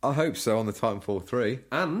 I hope so, on the Titanfall 3.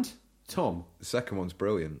 And, Tom... The second one's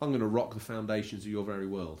brilliant. I'm going to rock the foundations of your very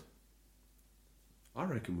world. I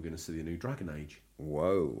reckon we're going to see the new Dragon Age.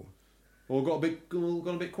 Whoa. All gone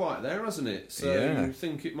a bit quiet there, hasn't it? So you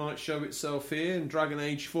think it might show itself here, and Dragon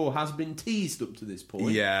Age 4 has been teased up to this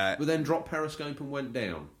point. Yeah. But then dropped Periscope and went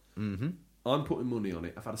down. Mm-hmm. I'm putting money on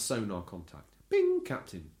it. I've had a sonar contact. Bing,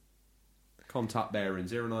 Captain. Contact bearing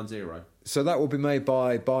 090. So that will be made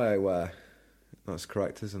by BioWare. That's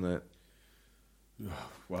correct, isn't it?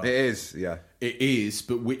 Well, it is, yeah. It is,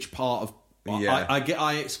 but which part of... Yeah.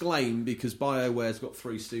 I exclaim because BioWare's got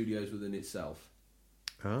 3 studios within itself.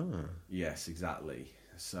 Ah. Yes, exactly.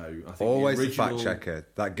 So I think always the original... the fact checker.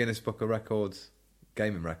 That Guinness Book of Records,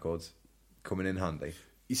 gaming records, coming in handy.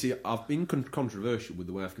 You see, I've been controversial with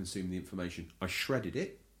the way I've consumed the information. I shredded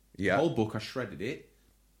it. Yeah. The whole book, I shredded it,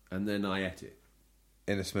 and then I ate it.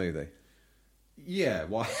 In a smoothie? Yeah,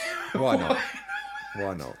 why? Why not?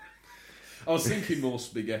 Why not? I was thinking more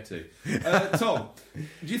spaghetti. Tom,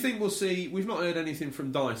 do you think we'll see... We've not heard anything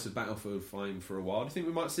from DICE of Battlefield Flame for a while. Do you think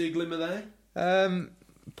we might see a glimmer there?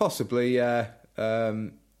 Possibly, yeah.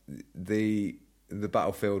 The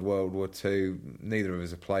Battlefield World War II, neither of us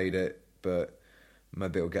have played it, but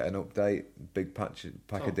maybe it'll get an update. Big pack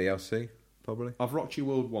of DLC, probably. I've rocked your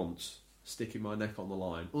world once, sticking my neck on the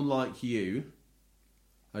line. Unlike you...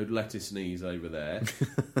 I'd lettuce knees over there.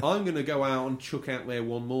 I'm going to go out and chuck out there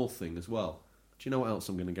one more thing as well. Do you know what else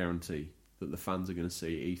I'm going to guarantee that the fans are going to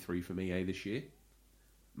see at E3 from EA this year?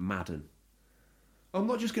 Madden. I'm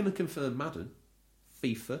not just going to confirm Madden,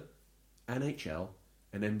 FIFA, NHL,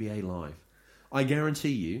 and NBA Live. I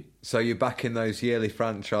guarantee you... So you're backing those yearly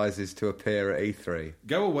franchises to appear at E3?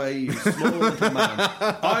 Go away, you small little man.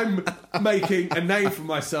 I'm making a name for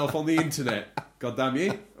myself on the internet. God damn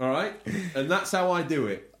you. All right? And that's how I do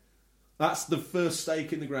it. That's the first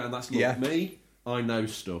stake in the ground. That's not me. I know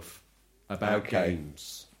stuff about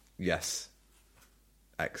games. Yes.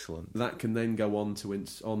 Excellent. That can then go on to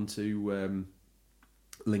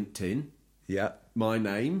LinkedIn. Yeah. My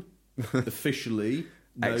name officially...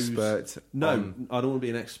 Expert. No, I don't want to be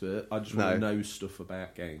an expert. I just want to know stuff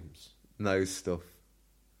about games. Know stuff.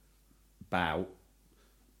 Bout.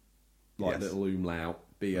 Like little umlaut.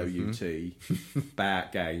 B-O-U-T.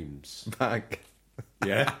 About games. Back.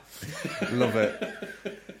 Yeah. Love it.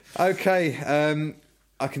 Okay.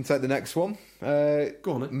 I can take the next one. Go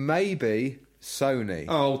on then. Maybe Sony.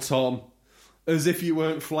 Oh, Tom. As if you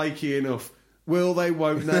weren't flaky enough. Will they,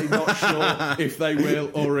 won't they? Not sure if they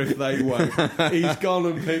will or if they won't. He's gone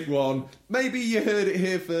and picked one. Maybe you heard it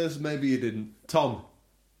here first, maybe you didn't. Tom,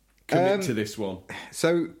 commit to this one.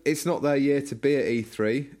 So it's not their year to be at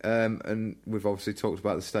E3, and we've obviously talked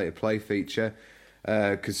about the State of Play feature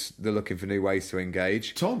because they're looking for new ways to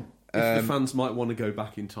engage. Tom, if the fans might want to go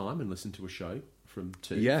back in time and listen to a show from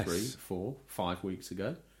 2, 3, 4, 5 weeks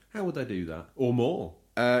ago, how would they do that? Or more?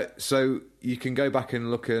 So you can go back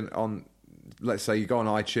and look on... Let's say you go on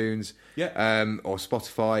iTunes or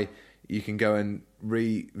Spotify, you can go and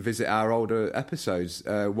revisit our older episodes,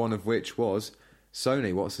 one of which was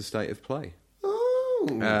Sony, What's the State of Play?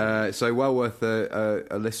 Oh. So well worth a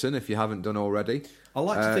listen if you haven't done already. I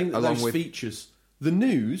like to think that those features, the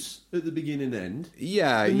news at the beginning and end,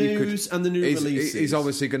 the news and the new releases... is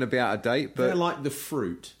obviously going to be out of date, but... They're like the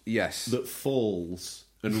fruit that falls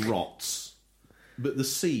and rots, but the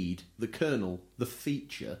seed, the kernel, the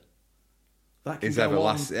feature... That is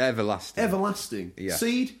everlasting. Everlasting. Yeah.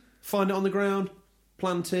 Seed, find it on the ground,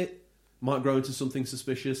 plant it, might grow into something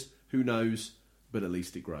suspicious, who knows, but at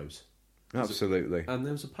least it grows. Absolutely. And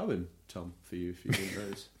there was a poem, Tom, for you if you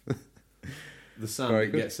didn't know. The sand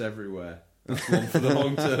that gets everywhere. That's one for the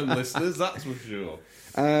long-term listeners, that's for sure.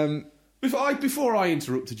 Before I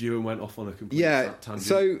interrupted you and went off on a complete tangent,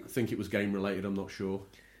 so, I think it was game-related, I'm not sure.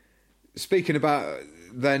 Speaking about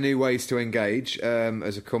their new ways to engage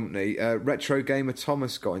as a company, Retro Gamer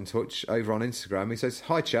Thomas got in touch over on Instagram. He says,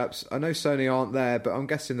 "Hi chaps, I know Sony aren't there, but I'm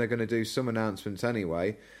guessing they're going to do some announcements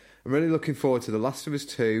anyway. I'm really looking forward to The Last of Us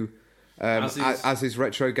 2, as is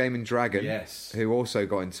Retro Gaming Dragon, who also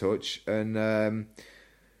got in touch, and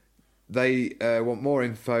they want more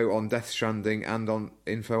info on Death Stranding and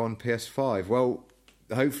info on PS5. Well,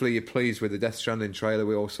 hopefully you're pleased with the Death Stranding trailer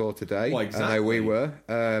we all saw today. Well, exactly. I know we were.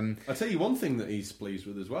 I'll tell you one thing that he's pleased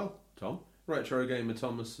with as well, Tom. Retro Gamer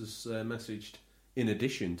Thomas has messaged in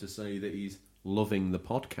addition to say that he's loving the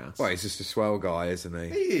podcast. Well, he's just a swell guy, isn't he?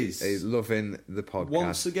 He is. He's loving the podcast.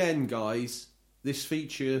 Once again, guys, this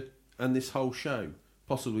feature and this whole show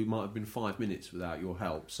possibly might have been 5 minutes without your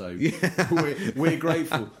help, so we're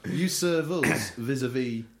grateful. You serve us,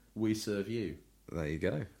 vis-a-vis we serve you. There you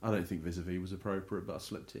go. I don't think vis-a-vis was appropriate, but I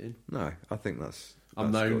slipped it in. No, I think that's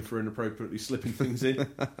I'm known good for inappropriately slipping things in.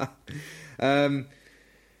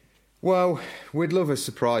 Well, we'd love a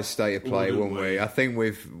surprise State of Play, wouldn't we? I think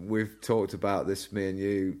we've talked about this, me and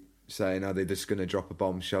you, saying are they just going to drop a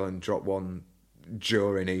bombshell and drop one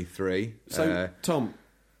during E3? So, Tom...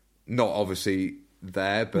 Not obviously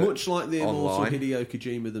there, but much like the immortal online. Hideo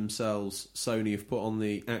Kojima themselves, Sony have put on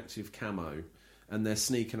the active camo and they're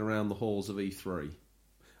sneaking around the halls of E3.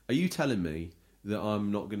 Are you telling me that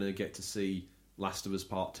I'm not going to get to see Last of Us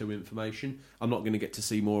Part 2 information? I'm not going to get to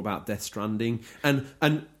see more about Death Stranding? And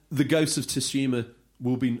the Ghosts of Tsushima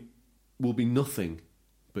will be nothing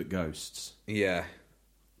but ghosts. Yeah.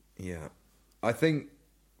 I think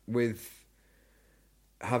with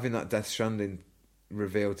having that Death Stranding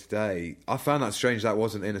reveal today, I found that strange that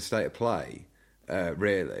wasn't in a state of play.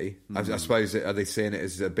 Really, I suppose are they seeing it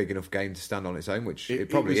as a big enough game to stand on its own? Which it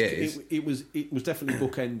probably is. It was definitely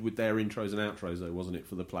bookend with their intros and outros, though, wasn't it,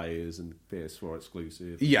 for the players and PS4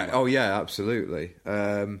 exclusive? Yeah. Oh, yeah. Absolutely.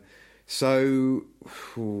 So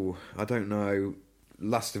I don't know.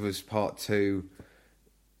 Last of Us Part 2.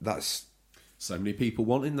 That's so many people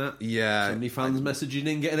wanting that. Yeah. So many fans messaging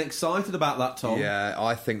in, getting excited about that, Tom. Yeah,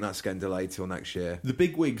 I think that's getting delayed till next year. The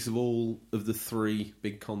big wigs of all of the 3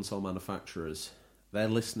 big console manufacturers, they're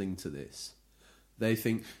listening to this. They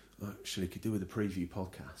think, actually, could do with a preview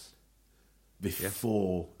podcast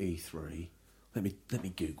before E3. Let me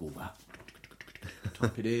Google that.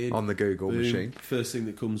 Type it in on the Google machine. First thing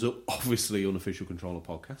that comes up, obviously, Unofficial Controller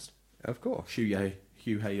podcast. Of course. Shuhei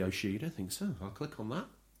Yoshida. I think so. I'll click on that.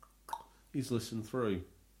 He's listened through.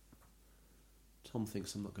 Tom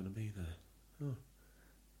thinks I'm not going to be there. Oh.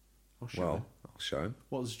 I'll show him.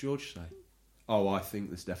 What does George say? Oh, I think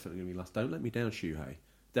there's definitely going to be last. Don't let me down, Shuhei.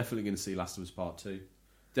 Definitely going to see Last of Us Part 2.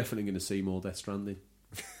 Definitely going to see more Death Stranding.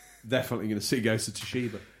 Definitely going to see Ghost of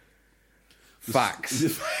Tsushima.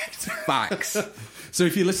 Facts. Facts. So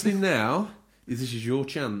if you're listening now, this is your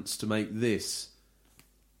chance to make this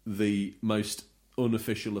the most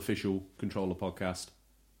unofficial official controller podcast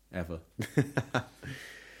ever.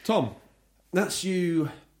 Tom, that's you.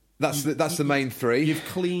 That's the main 3. You've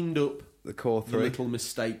cleaned up the core 3. The little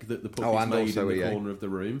mistake that the puppy's made in the corner of the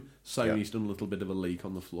room. Sony's done a little bit of a leak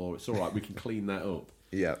on the floor. It's all right. We can clean that up.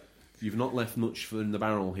 Yeah. You've not left much in the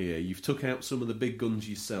barrel here. You've took out some of the big guns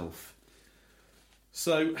yourself.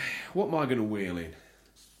 So, what am I going to wheel in?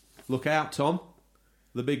 Look out, Tom.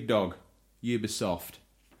 The big dog. Ubisoft.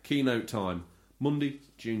 Keynote time. Monday,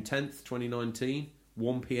 June 10th, 2019.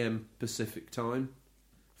 1 p.m. Pacific time.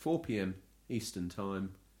 4 p.m. Eastern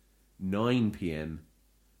time. 9 p.m.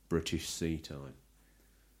 British Sea time.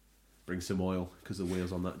 Bring some oil, because the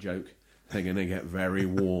wheels on that joke, they're going to get very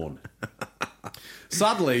worn.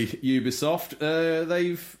 Sadly, Ubisoft,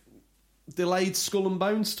 they've delayed Skull and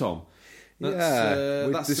Bones, Tom. We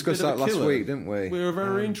discussed that last week, didn't we? We were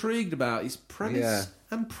very intrigued about his premise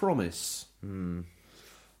and promise.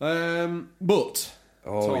 But,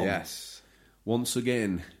 Tom, yes. Once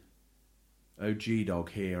again, OG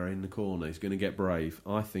Dog here in the corner is going to get brave.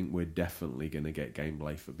 I think we're definitely going to get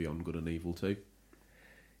gameplay for Beyond Good and Evil 2.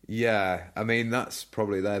 Yeah, I mean, that's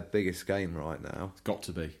probably their biggest game right now. It's got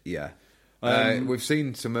to be. Yeah. We've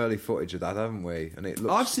seen some early footage of that, haven't we? And it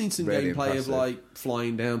looks I've seen some really gameplay impressive. of like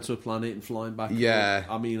flying down to a planet and flying back. Yeah.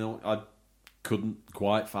 I mean, I couldn't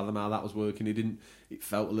quite fathom how that was working. It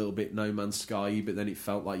felt a little bit No Man's Sky, but then it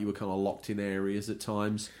felt like you were kind of locked in areas at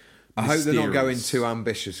times. I hope they're not going too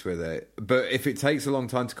ambitious with it. But if it takes a long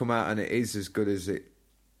time to come out and it is as good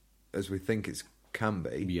as we think it can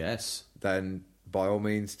be, yes, then by all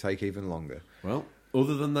means take even longer. Well,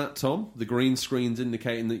 other than that, Tom, the green screen's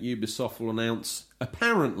indicating that Ubisoft will announce,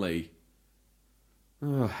 apparently...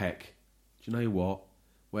 Oh, heck. Do you know what?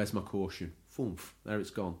 Where's my caution? Foomf, there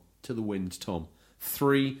it's gone. To the wind, Tom.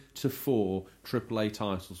 3 to 4 AAA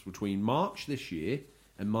titles between March this year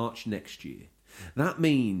and March next year. That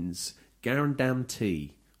means,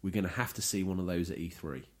 guarantee, we're going to have to see one of those at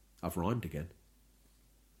E3. I've rhymed again.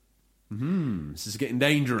 This is getting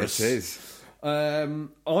dangerous. It is.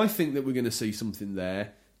 I think that we're going to see something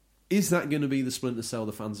there. Is that going to be the Splinter Cell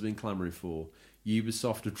the fans have been clamouring for?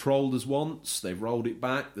 Ubisoft have trolled us once. They've rolled it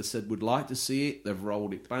back. They said we'd like to see it. They've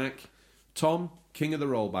rolled it back. Tom, king of the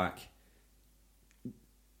rollback.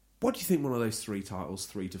 What do you think one of those 3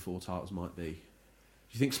 to 4 titles might be?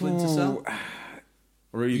 Do you think Splinter Cell?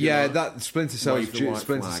 Or are you that Splinter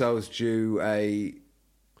Cell's due a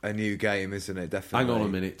new game, isn't it? Definitely. Hang on a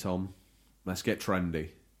minute, Tom. Let's get trendy.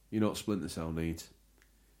 You know what Splinter Cell needs?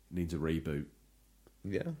 It needs a reboot.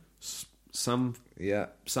 Yeah. Sam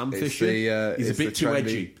It's Fisher, he's a bit too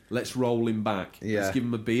edgy. Let's roll him back. Yeah. Let's give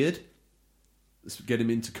him a beard. Let's get him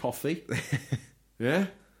into coffee. Yeah?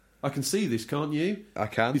 I can see this, can't you? I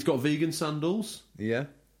can. He's got vegan sandals. Yeah.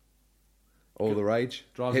 All the rage.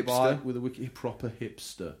 Drives by with a wicked proper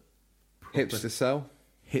hipster. Hipster Cell.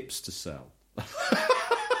 Hipster Cell.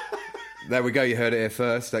 There we go. You heard it here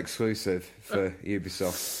first. Exclusive for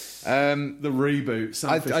Ubisoft. The reboot.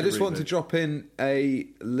 I just want to drop in a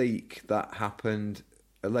leak that happened,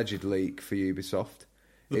 alleged leak for Ubisoft.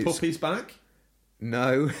 The puppy's back?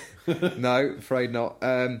 No, no, afraid not.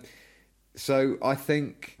 So I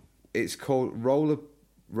think it's called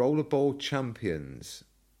Rollerball Champions.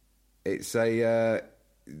 It's a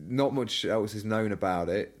not much else is known about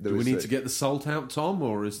it. Do we need to get the salt out, Tom,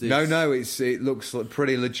 or is this... No, it looks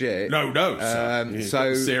pretty legit. No,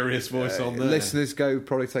 so serious voice on there. Listeners,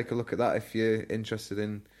 probably take a look at that if you're interested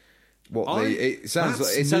in what it sounds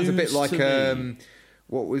a bit like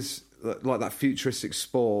what was like that futuristic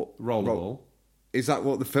sport rollerball. Is that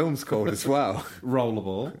what the film's called as well?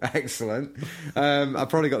 Rollerball. Excellent. I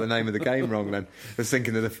probably got the name of the game wrong then. I was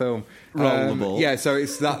thinking of the film. Rollerball. Yeah, so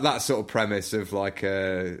it's that sort of premise of like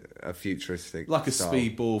a futuristic... Like a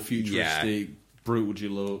speedball, futuristic, brutal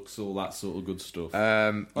deluxe, all that sort of good stuff.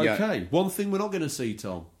 One thing we're not going to see,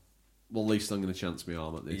 Tom. Well, at least I'm going to chance my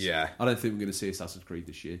arm at this. Yeah. I don't think we're going to see Assassin's Creed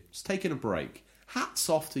this year. It's taking a break. Hats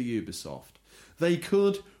off to Ubisoft. They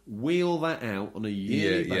could wheel that out on a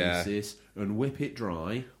yearly basis and whip it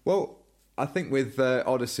dry. Well, I think with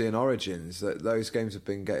Odyssey and Origins, that those games have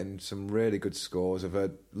been getting some really good scores. I've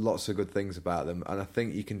heard lots of good things about them, and I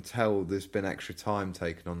think you can tell there's been extra time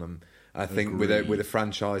taken on them. I think with a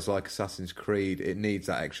franchise like Assassin's Creed, it needs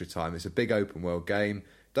that extra time. It's a big open world game.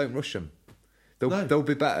 Don't rush them. They'll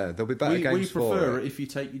be better. There'll be better games for it. We prefer it if you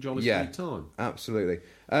take your jolly sweet time. Absolutely.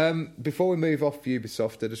 Before we move off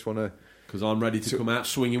Ubisoft, I just want to... Because I'm ready to come out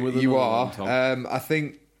swinging with them. You are. I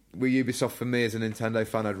think with Ubisoft, for me as a Nintendo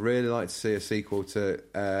fan, I'd really like to see a sequel to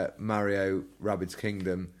Mario Rabbids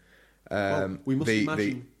Kingdom. We must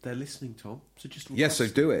imagine they're listening, Tom. So just so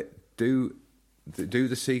do it. Do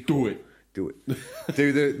the sequel. Do it.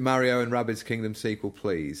 Do the Mario and Rabbids Kingdom sequel,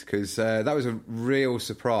 please, because that was a real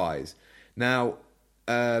surprise. Now,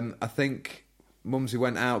 I think Mumsy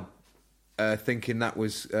went out thinking that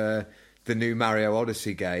was the new Mario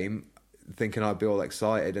Odyssey game, thinking I'd be all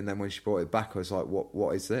excited, and then when she brought it back, I was like,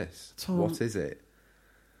 "What is this? Tom, what is it?"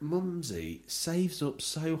 Mumsy saves up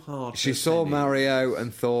so hard. She saw Mario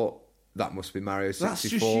and thought that must be Mario 64. That's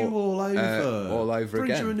just you all over. All over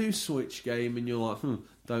Brings again. you a new Switch game, and you're like,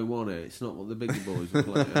 don't want it. It's not what the bigger boys are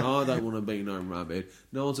playing. I don't want to be no rabbit.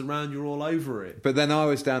 No one's around. You're all over it. But then I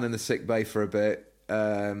was down in the sick bay for a bit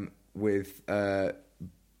with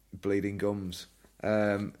bleeding gums.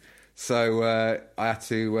 So I had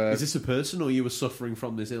to... Is this a person, or you were suffering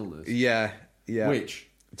from this illness? Yeah. Which?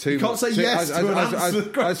 You can't say yes to an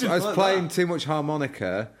answer. I was playing too much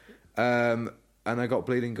harmonica, and I got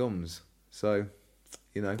bleeding gums. So,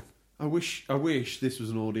 you know... I wish this was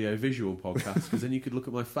an audio-visual podcast, because then you could look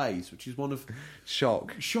at my face, which is one of...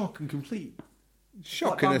 Shock and complete...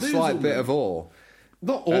 Shock and a slight bit of awe.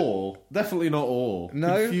 Not awe. Definitely not awe.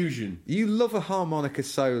 No? Confusion. You love a harmonica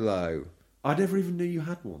solo. I never even knew you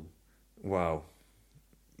had one. Wow.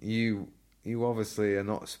 You obviously are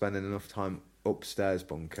not spending enough time upstairs,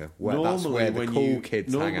 Bunker. That's where the cool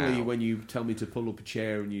kids hang out. Normally when you tell me to pull up a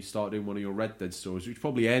chair and you start doing one of your Red Dead stories, which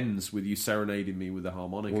probably ends with you serenading me with a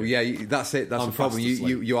harmonica. Well, yeah, that's it. That's the problem.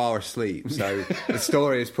 You are asleep, so the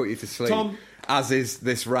story has put you to sleep. Tom, as is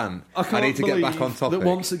this rant. I need to get back on topic. That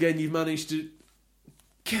once again you've managed to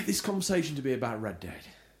get this conversation to be about Red Dead.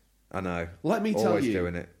 I know. Let me tell Always you.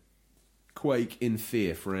 Doing it. Quake in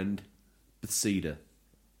Fear, friend. Bethesda.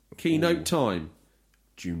 Keynote time,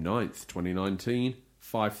 June 9th, 2019,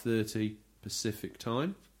 5:30 Pacific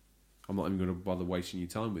time. I'm not even going to bother wasting your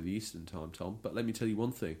time with the Eastern time, Tom, but let me tell you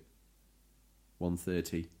one thing.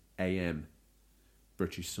 1:30 a.m.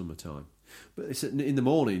 British summertime. But it's in the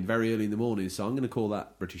morning, very early in the morning, so I'm going to call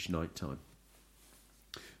that British night time.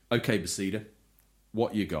 Okay, Bethesda,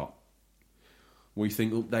 what you got? We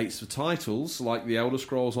think updates for titles like The Elder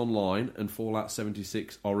Scrolls Online and Fallout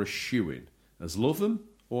 76 are a shoo-in. As love them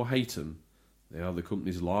or hate them, they are the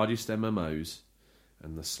company's largest MMOs,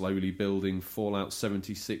 and the slowly building Fallout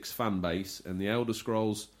 76 fan base and The Elder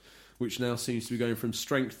Scrolls, which now seems to be going from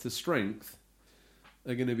strength to strength,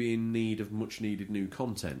 are going to be in need of much-needed new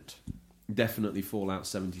content. Definitely Fallout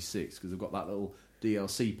 76, because they've got that little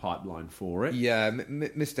DLC pipeline for it. Yeah,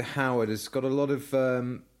 Mr. Howard has got a lot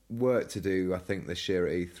of... work to do, I think, this year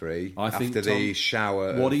at E3. I think, after the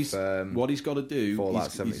shower. What he's got to do,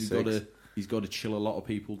 Fallout 76. He's got to chill a lot of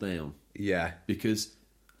people down. Yeah, because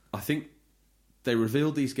I think they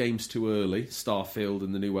revealed these games too early, Starfield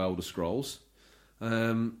and the new Elder Scrolls.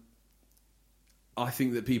 I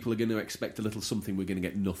think that people are going to expect a little something. We're going to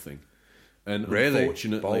get nothing, and really?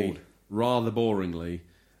 Unfortunately, rather boringly,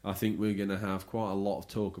 I think we're going to have quite a lot of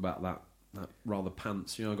talk about that rather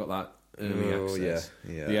pants. I got that. Early access,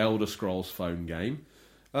 the Elder Scrolls phone game,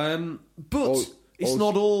 but it's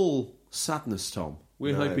not all sadness, Tom.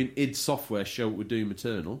 We're hoping id Software show up with Doom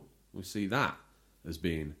Eternal. We see that as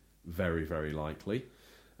being very, very likely,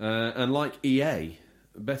 and like EA,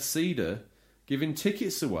 Bethesda giving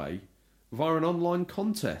tickets away via an online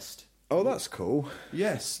contest. Oh, that's cool.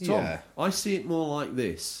 Yes, Tom. Yeah. I see it more like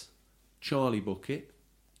this: Charlie Bucket,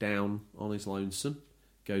 down on his lonesome,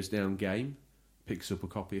 goes down game, picks up a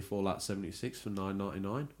copy of Fallout 76 for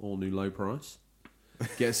 $9.99, all new low price,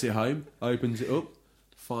 gets it home, opens it up,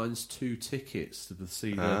 finds 2 tickets to the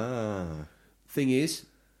Bethesda. Thing is,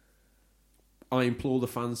 I implore the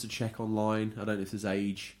fans to check online. I don't know if there's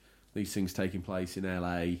age. These things taking place in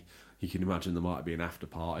LA. You can imagine there might be an after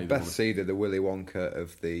party. Bethesda, the Willy Wonka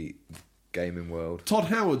of the gaming world. Todd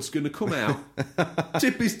Howard's going to come out,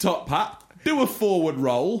 tip his top hat, do a forward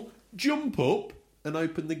roll, jump up, and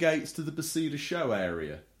open the gates to the Bethesda show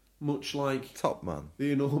area. Much like Top Man,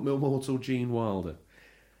 the immortal Gene Wilder.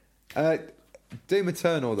 Doom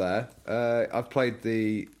Eternal there. I've played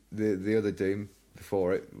the other Doom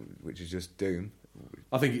before it, which is just Doom.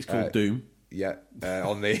 I think it's called Doom. Yeah,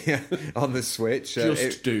 on the Switch.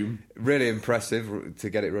 Doom. Really impressive to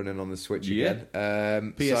get it running on the Switch again.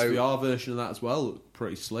 PSVR version of that as well,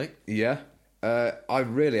 pretty slick. Yeah, I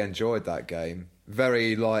really enjoyed that game.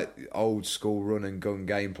 Very like old school run and gun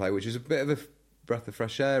gameplay, which is a bit of a breath of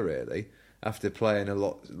fresh air, really. After playing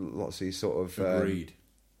lots of these sort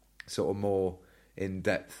of more in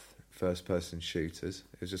depth first person shooters,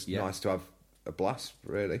 it was just nice to have a blast,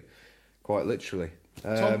 really, quite literally.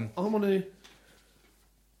 Tom, I want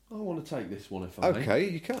to take this one if I may. Okay,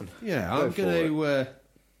 you can. Yeah, I'm going to...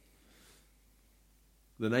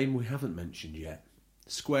 the name we haven't mentioned yet.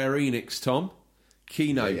 Square Enix, Tom.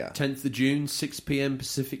 Keynote, 10th of June, 6 p.m.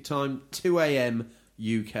 Pacific time, 2 a.m.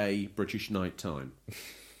 UK British night time.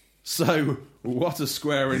 So, what are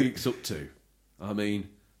Square Enix up to? I mean,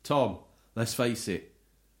 Tom, let's face it.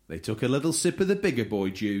 They took a little sip of the bigger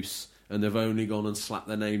boy juice... and they've only gone and slapped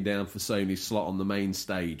their name down for Sony's slot on the main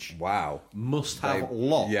stage. Wow. Must have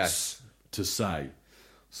lots to say.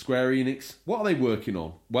 Square Enix, what are they working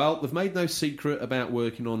on? Well, they've made no secret about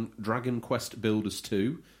working on Dragon Quest Builders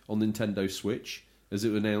 2 on Nintendo Switch, as it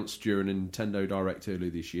was announced during a Nintendo Direct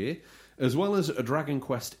earlier this year, as well as a Dragon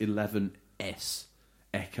Quest XI S,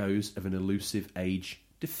 Echoes of an Elusive Age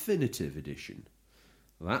Definitive Edition.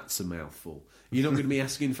 That's a mouthful. You're not going to be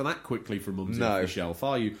asking for that quickly from Mumsy off the shelf,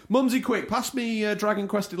 are you? Mumsy, quick, pass me Dragon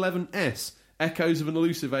Quest XI S, Echoes of an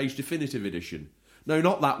Elusive Age Definitive Edition. No,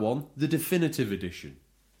 not that one, the Definitive Edition.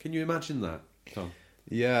 Can you imagine that, Tom?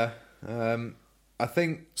 Yeah, I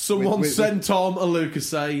think... Someone send Tom a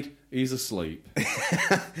Lucasade, he's asleep.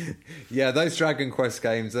 Yeah, those Dragon Quest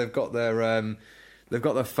games, they've got their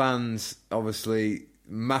fans, obviously,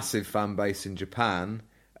 massive fan base in Japan...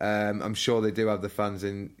 I'm sure they do have the fans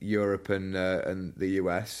in Europe and the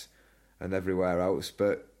US and everywhere else,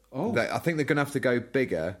 but I think they're going to have to go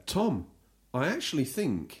bigger. Tom, I actually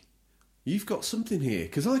think you've got something here,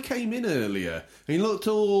 because I came in earlier and you looked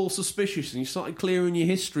all suspicious and you started clearing your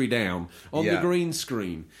history down on the green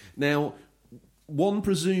screen. Now, one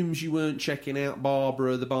presumes you weren't checking out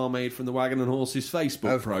Barbara, the barmaid from the Wagon and Horses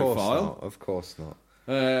Facebook profile. Of course not.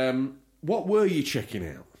 What were you checking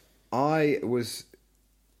out? I was...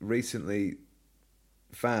 recently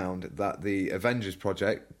found that the Avengers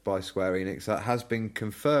project by Square Enix that has been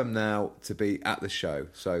confirmed now to be at the show.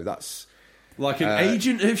 So that's like an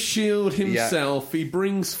agent of S.H.I.E.L.D. himself. He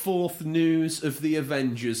brings forth news of the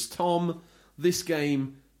Avengers. Tom, this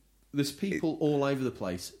game, there's people all over the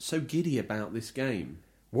place so giddy about this game.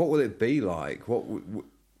 What will it be like? What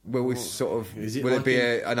will we sort of? Will it be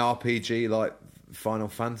an RPG like Final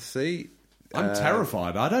Fantasy? I'm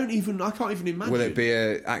terrified. I can't even imagine. Will it be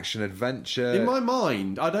an action adventure? In my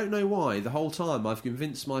mind, I don't know why, the whole time I've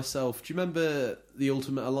convinced myself... Do you remember the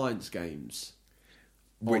Ultimate Alliance games?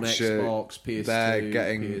 On Xbox, PS2, they're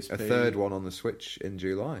getting PSP. a third one on the Switch in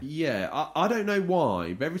July. Yeah, I don't know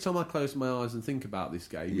why, but every time I close my eyes and think about this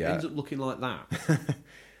game, it ends up looking like that.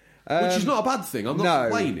 Which is not a bad thing. I'm not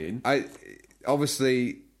complaining.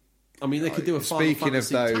 Obviously... I mean, they could do a Final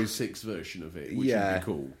Fantasy Tactics version of it, which would be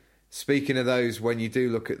cool. Speaking of those, when you do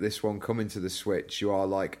look at this one coming to the Switch, you are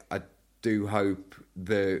like, I do hope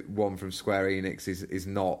the one from Square Enix is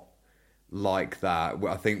not like that.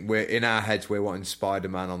 I think we're in our heads, we're wanting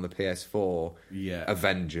Spider-Man on the PS4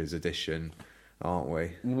 Avengers edition, aren't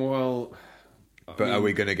we? Well, but are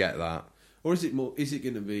we going to get that? Or is it more? Is it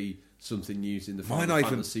going to be something using the Final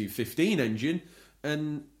Fantasy 15 engine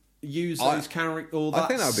and use those characters? Or I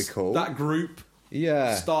think that would be cool. That group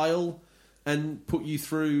style. And put you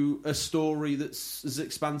through a story that's as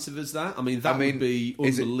expansive as that? I mean, that would be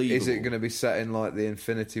unbelievable. Is it going to be set in like the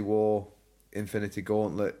Infinity War, Infinity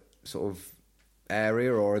Gauntlet sort of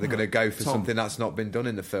area, or are they going to go for something that's not been done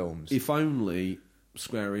in the films? If only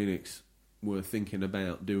Square Enix were thinking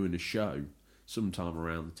about doing a show sometime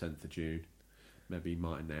around the 10th of June. Maybe he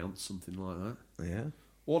might announce something like that. Yeah.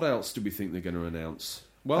 What else do we think they're going to announce?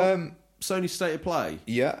 Well, Sony State of Play?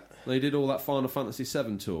 Yeah. They did all that Final Fantasy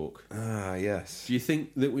VII talk. Ah, yes. Do you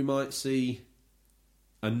think that we might see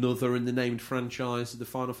another in the named franchise of the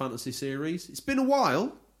Final Fantasy series? It's been a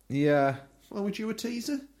while. Yeah. Why would you a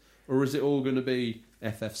teaser? Or is it all going to be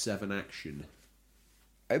FF7 action?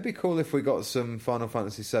 It'd be cool if we got some Final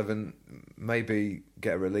Fantasy VII, maybe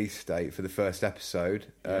get a release date for the first episode,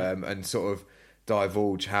 and sort of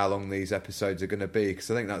divulge how long these episodes are going to be, because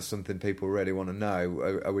I think that's something people really want to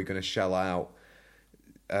know. Are we going to shell out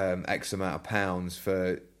X amount of pounds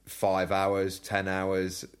for 5 hours, 10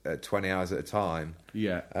 hours, 20 hours at a time?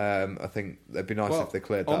 Yeah. I think it'd be nice if they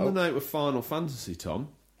cleared that up. On the note of Final Fantasy, Tom,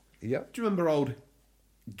 yep. do you remember old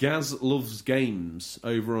Gaz Loves Games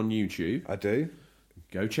over on YouTube? I do.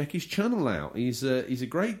 Go check his channel out. He's a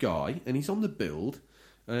great guy, and he's on the build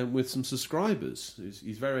with some subscribers.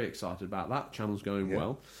 He's very excited about that. Channel's going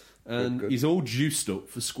well. And good. He's all juiced up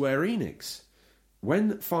for Square Enix.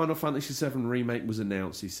 When Final Fantasy VII Remake was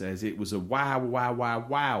announced, he says it was a wow, wow, wow,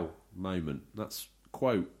 wow moment. That's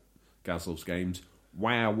quote Gaz Loves Games.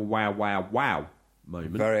 Wow, wow, wow, wow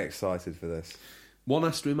moment. Very excited for this. One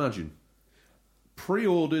has to imagine.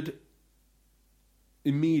 Pre-ordered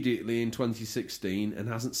immediately in 2016 and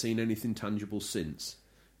hasn't seen anything tangible since.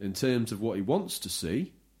 In terms of what he wants to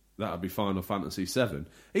see, that would be Final Fantasy VII.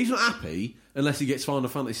 He's not happy unless he gets Final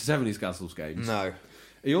Fantasy VII in his Gaz Loves Games. No.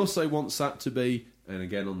 He also wants that to be, and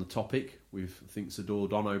again on the topic, I think Sador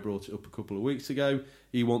Dono brought it up a couple of weeks ago,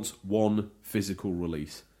 he wants one physical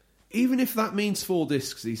release. Even if that means 4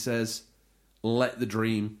 discs, he says, let the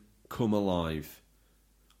dream come alive.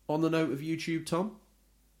 On the note of YouTube, Tom,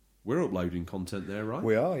 we're uploading content there, right?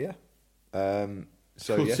 We are, yeah.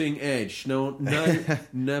 Cutting edge. No,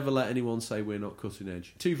 never let anyone say we're not cutting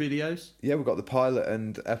edge. 2 videos. Yeah, we've got the pilot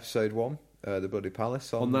and episode 1, The Bloody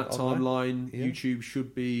Palace. On that timeline, yeah. YouTube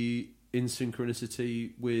should be in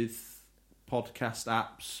synchronicity with podcast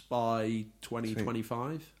apps by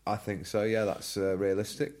 2025. I think so, yeah, that's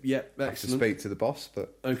realistic. Yep, excellent. I have to speak to the boss,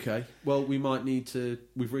 but... Okay, well, we might need to...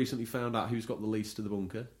 We've recently found out who's got the lease to the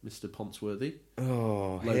bunker, Mr. Ponceworthy.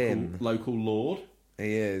 Oh, him. Local lord.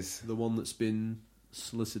 He is. The one that's been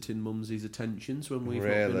soliciting Mumsy's attentions when we've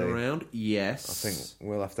not been around. Yes. I think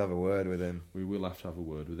we'll have to have a word with him. We will have to have a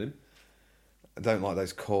word with him. I don't like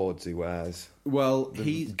those cords he wears. Well,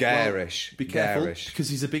 he's... Garish. Well, be careful, garish. Because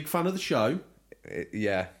he's a big fan of the show.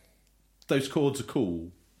 Yeah. Those cords are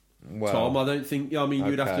cool. Well, Tom, I don't think... I mean,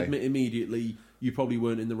 you'd have to admit immediately you probably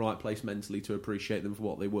weren't in the right place mentally to appreciate them for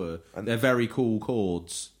what they were. And they're very cool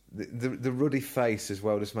cords. The ruddy face as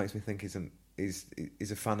well just makes me think he's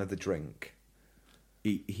a fan of the drink.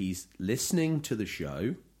 He's listening to the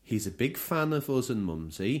show. He's a big fan of us and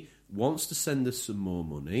Mumsy. Wants to send us some more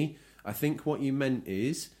money. I think what you meant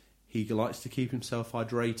is he likes to keep himself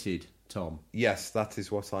hydrated, Tom. Yes, that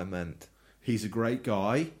is what I meant. He's a great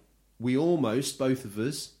guy. We almost, both of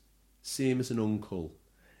us, see him as an uncle.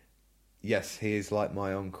 Yes, he is like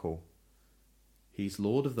my uncle. He's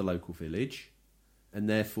lord of the local village and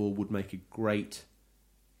therefore would make a great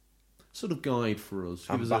sort of guide for us.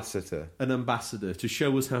 Ambassador. An ambassador to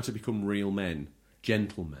show us how to become real men.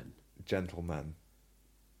 Gentlemen. Gentleman.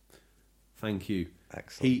 Thank you.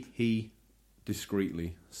 Excellent. He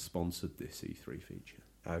discreetly sponsored this E3 feature.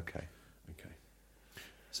 Okay.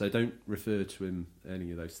 So don't refer to him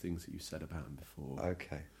any of those things that you said about him before.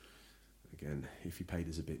 Okay. Again, if he paid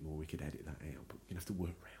us a bit more, we could edit that out, but we're going to have to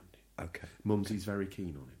work around it. Okay. Mumsy's very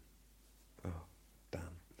keen on him. Oh, damn.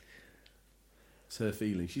 It's her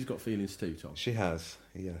feeling. She's got feelings too, Tom. She has,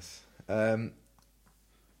 yes. Hang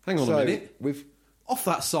on a minute. Off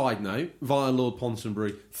that side note, via Lord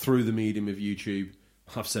Ponsonbury, through the medium of YouTube,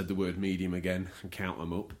 I've said the word medium again, and count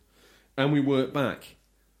them up, and we work back.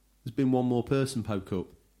 There's been one more person poke up.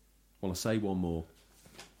 Well, I say one more.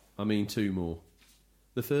 I mean 2 more.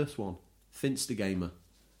 The first one, Finster Gamer.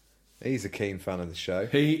 He's a keen fan of the show.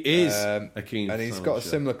 He is a keen fan of the show. And he's got a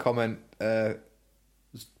similar comment.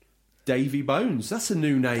 Davy Bones. That's a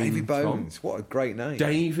new name. Davy Bones. Tom. What a great name.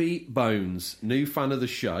 Davy Bones. New fan of the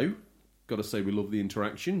show. Got to say we love the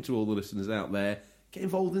interaction. To all the listeners out there, get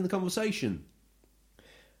involved in the conversation.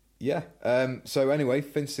 Yeah. So anyway,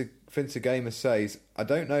 Finster Gamer says, I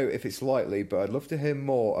don't know if it's likely, but I'd love to hear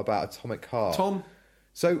more about Atomic Heart. Tom.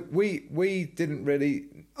 So we didn't really...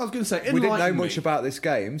 I was going to say, we didn't know much about this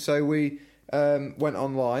game, so we went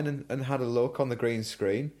online and had a look on the green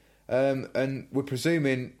screen, and we're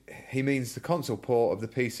presuming he means the console port of the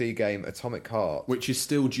PC game Atomic Heart. Which is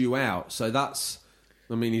still due out, so that's...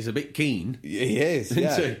 I mean, he's a bit keen. He is,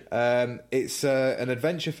 yeah. It's an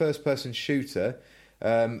adventure first-person shooter,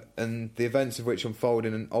 and the events of which unfold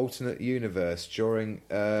in an alternate universe during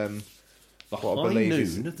The High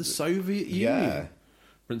Noon of the Soviet Union. Yeah.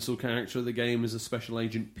 Principal character of the game is a Special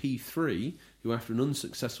Agent P3, who after an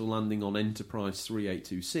unsuccessful landing on Enterprise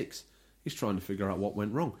 3826 is trying to figure out what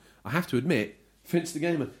went wrong. I have to admit, Vince the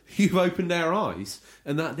Gamer, you've opened our eyes,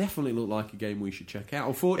 and that definitely looked like a game we should check out.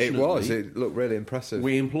 Unfortunately, it looked really impressive.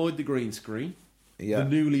 We employed the green screen, the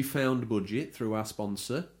newly found budget through our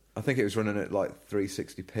sponsor. I think it was running at like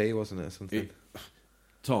 360p, wasn't it, or something?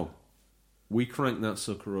 Tom, we cranked that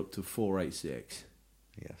sucker up to 486.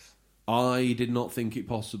 Yes. I did not think it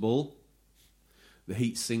possible. The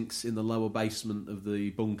heat sinks in the lower basement of the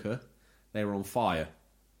bunker, they were on fire.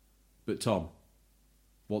 But Tom,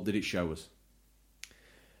 what did it show us?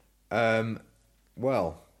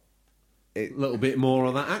 Well, a little bit more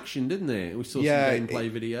of that action, didn't it? We saw some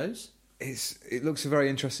gameplay videos. It looks a very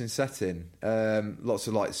interesting setting. Lots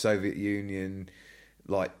of like Soviet Union,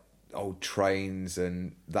 like old trains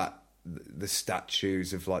and the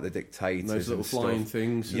statues of like the dictators, and those little flying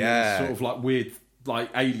things, and sort of like weird, like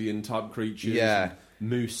alien type creatures. Yeah,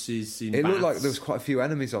 mooses. It looked like there was quite a few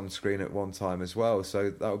enemies on screen at one time as well, so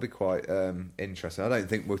that would be quite interesting. I don't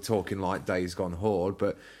think we're talking like Days Gone Horde,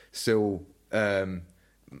 but still it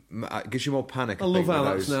gives you more panic. I love how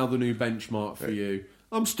that's now the new benchmark for you.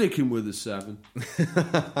 I'm sticking with the 7.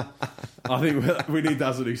 I think we need that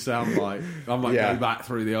as a new soundbite. I might go back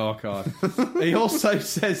through the archive. He also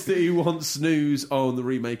says that he wants news on the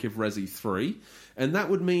remake of Resi 3, and that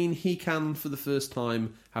would mean he can, for the first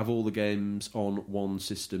time, have all the games on one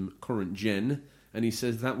system, current gen, and he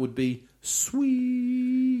says that would be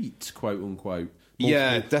sweet, quote unquote.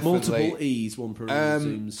 Definitely. Multiple E's, one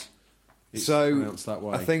presumes it's pronounced that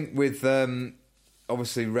way. I think with...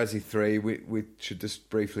 obviously, Resi 3, we should just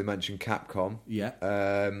briefly mention Capcom. Yeah.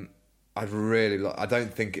 I'd really like... I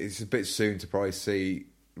don't think it's a bit soon to probably see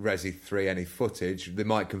Resi 3 any footage. They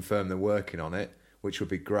might confirm they're working on it, which would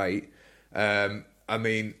be great. I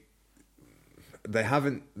mean,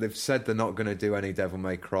 they've said they're not going to do any Devil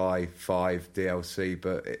May Cry 5 DLC,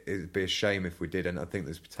 but it'd be a shame if we didn't. I think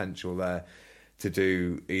there's potential there to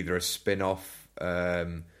do either a spin-off...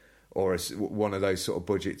 or one of those sort of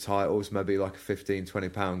budget titles, maybe like a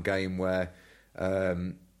 £15-20 game where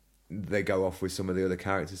they go off with some of the other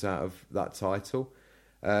characters out of that title.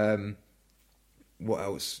 What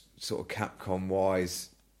else, sort of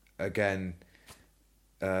Capcom-wise? Again,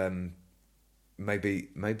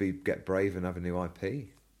 maybe get brave and have a new IP.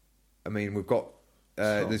 I mean, we've got...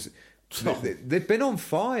 they've been on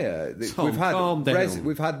fire. We've had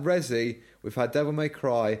Resi, we've had Devil May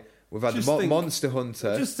Cry... We've had Monster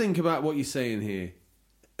Hunter. Just think about what you're saying here.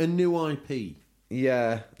 A new IP.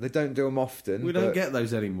 Yeah, they don't do them often. We don't get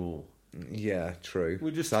those anymore. Yeah, true.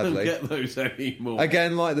 We just sadly don't get those anymore.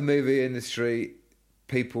 Again, like the movie industry,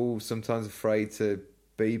 people sometimes afraid to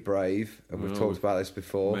be brave, and we've talked about this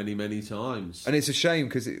before. Many times. And it's a shame,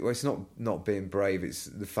 because it's not being brave, it's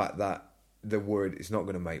the fact that they're worried it's not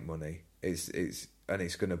going to make money. It's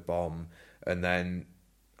going to bomb, and then,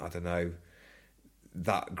 I don't know...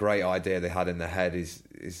 that great idea they had in their head is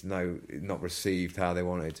not received how they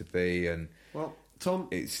want it to be, and Tom,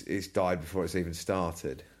 it's died before it's even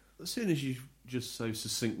started. As soon as you just so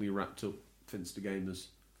succinctly wrapped up Finster Gamer's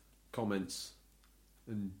comments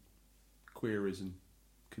and queries and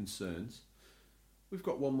concerns, we've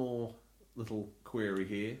got one more little query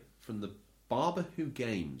here from the Barber Who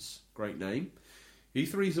Games. Great name.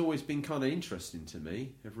 E3's always been kind of interesting to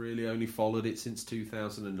me. I've really only followed it since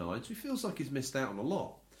 2009, so he feels like he's missed out on a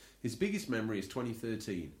lot. His biggest memory is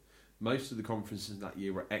 2013. Most of the conferences that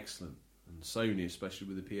year were excellent, and Sony, especially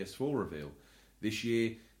with the PS4 reveal. This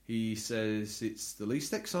year, he says it's the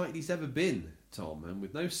least excited he's ever been, Tom, and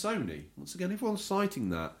with no Sony. Once again, everyone's citing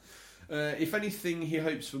that. If anything, he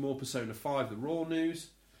hopes for more Persona 5, the Raw news,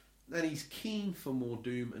 and he's keen for more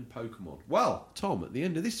Doom and Pokemon. Well, Tom, at the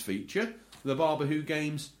end of this feature... the Barber Who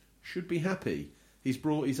Games should be happy. He's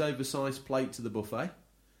brought his oversized plate to the buffet.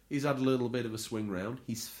 He's had a little bit of a swing round.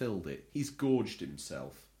 He's filled it. He's gorged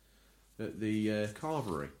himself at the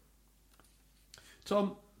carvery.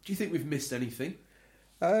 Tom, do you think we've missed anything?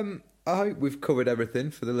 I hope we've covered everything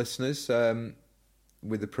for the listeners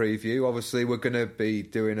with the preview. Obviously, we're going to be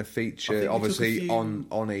doing a feature, obviously, on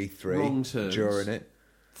E3 during it.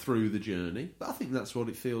 Through the journey. But I think that's what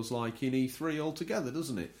it feels like in E3 altogether,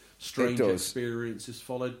 doesn't it? Strange experiences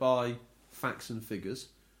followed by facts and figures,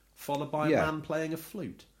 followed by a man playing a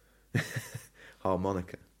flute.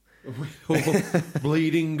 Harmonica.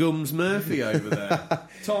 Bleeding Gums Murphy over there.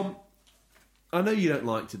 Tom, I know you don't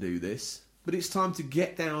like to do this, but it's time to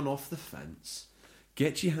get down off the fence,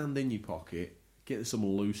 get your hand in your pocket, get some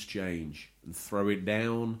loose change, and throw it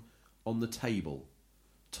down on the table.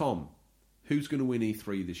 Tom, who's going to win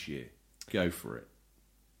E3 this year? Go for it.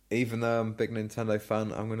 Even though I'm a big Nintendo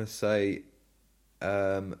fan, I'm going to say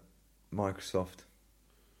Microsoft.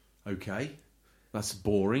 Okay. That's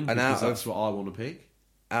boring, and because that's what I want to pick.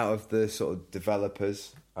 Out of the sort of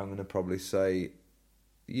developers, I'm going to probably say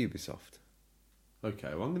Ubisoft. Okay,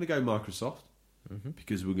 well, I'm going to go Microsoft,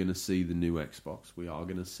 because we're going to see the new Xbox. We are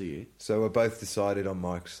going to see it. So we're both decided on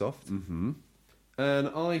Microsoft. Mm-hmm. And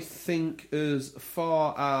I think as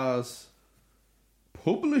far as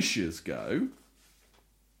publishers go,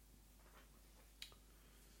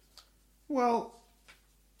 well,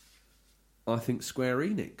 I think Square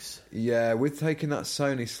Enix. Yeah, with taking that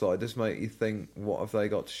Sony slide, does make you think, what have they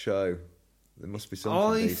got to show? There must be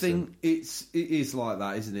something decent. Think it is like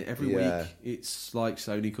that, isn't it? Every week, it's like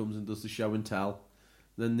Sony comes and does the show and tell.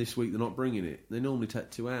 Then this week, they're not bringing it. They normally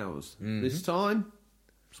take 2 hours. Mm-hmm. This time,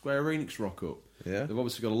 Square Enix rock up. Yeah. They've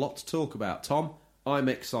obviously got a lot to talk about. Tom, I'm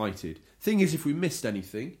excited. Thing is, if we missed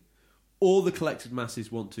anything, all the collected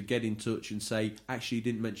masses want to get in touch and say, actually, you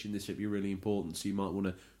didn't mention this, it'd be really important, so you might want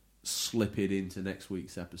to slip it into next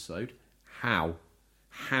week's episode. How,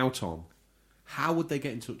 Tom? How would they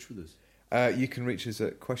get in touch with us? You can reach us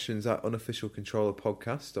at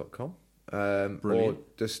questions@unofficialcontrollerpodcast.com, or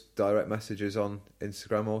just direct messages on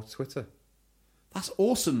Instagram or Twitter. That's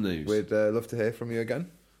awesome news. We'd love to hear from you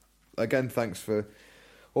again. Again, thanks for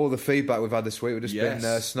all the feedback we've had this week. We've just been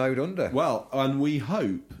snowed under. Well, and we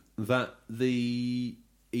hope that the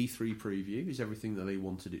E3 preview is everything that they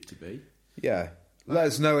wanted it to be. Yeah. Let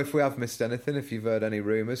us know if we have missed anything, if you've heard any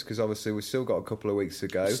rumours, because obviously we've still got a couple of weeks to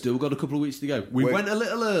go. Still got a couple of weeks to go. We went a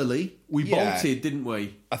little early. We bolted, didn't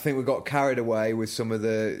we? I think we got carried away with some of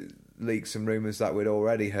the leaks and rumours that we'd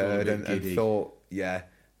already heard and thought, we're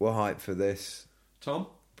hyped for this. Tom?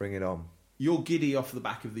 Bring it on. You're giddy off the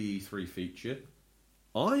back of the E3 feature.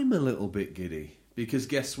 I'm a little bit giddy, because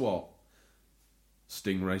guess what?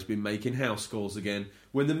 Stingray's been making house calls again.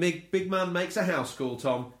 When the big man makes a house call,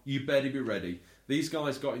 Tom, you better be ready. These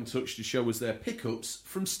guys got in touch to show us their pickups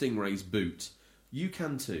from Stingray's boot. You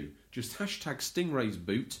can too. Just hashtag Stingray's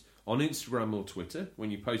boot on Instagram or Twitter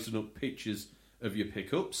when you're posting up pictures of your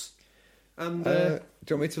pickups. And do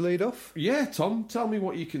you want me to lead off? Yeah, Tom, tell me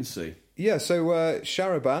what you can see. Yeah, so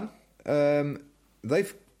Sharaban,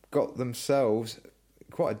 they've got themselves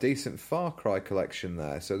quite a decent Far Cry collection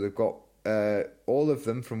there. So they've got all of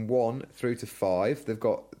them from 1 through to 5. They've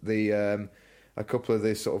got the a couple of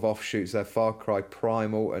the sort of offshoots there, Far Cry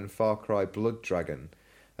Primal and Far Cry Blood Dragon.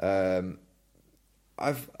 I've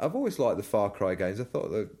always liked the Far Cry games. I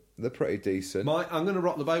thought they're pretty decent. I'm going to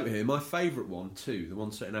rock the boat here. My favourite one too, the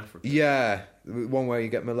one set in Africa. Yeah, the one where you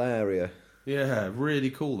get malaria. Yeah,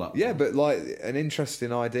 really cool that one. Yeah, but like an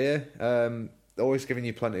interesting idea. Always giving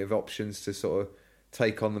you plenty of options to sort of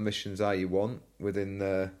take on the missions how you want within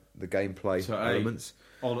the gameplay elements.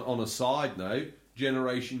 On a side note,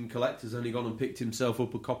 Generation Collector's only gone and picked himself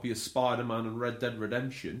up a copy of Spider-Man and Red Dead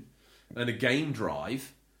Redemption and a game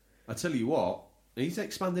drive. I tell you what, he's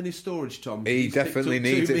expanding his storage, Tom. He definitely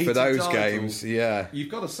needs it for those games, yeah. You've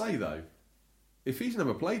got to say, though, if he's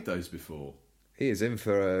never played those before... He is in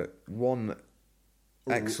for one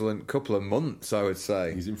excellent couple of months, I would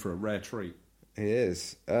say. He's in for a rare treat. He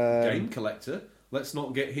is. Game Collector. Let's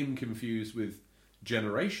not get him confused with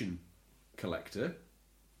Generation Collector.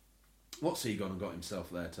 What's he gone and got himself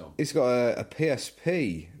there, Tom? He's got a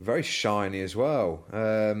PSP, very shiny as well.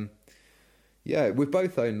 Yeah, we've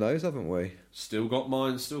both owned those, haven't we? Still got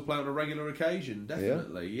mine, still play on a regular occasion,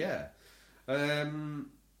 definitely, yeah.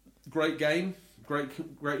 Great game, great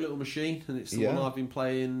little machine, and it's the one I've been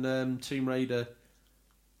playing, Tomb Raider.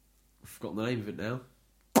 I've forgotten the name of it now.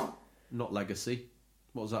 Not Legacy.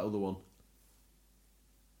 What was that other one?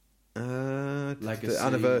 Legacy.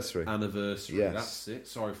 Anniversary. Yes. That's it.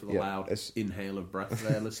 Sorry for the loud inhale of breath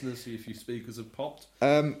there, listeners. See if your speakers have popped.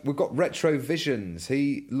 We've got Retro Visions.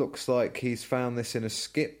 He looks like he's found this in a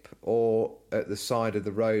skip or at the side of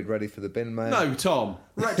the road ready for the bin man. No, Tom.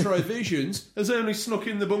 Retro Visions has only snuck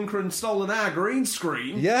in the bunker and stolen our green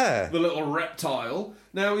screen. Yeah. The little reptile.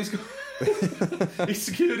 Now he's got he's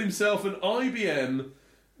secured himself an IBM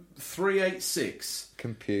 386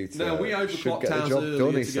 computer. Now we overclocked ours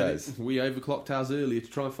earlier. We overclocked ours earlier to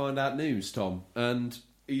try and find out news, Tom, and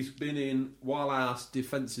he's been in while our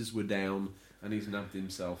defences were down, and he's nabbed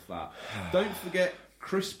himself that. Don't forget,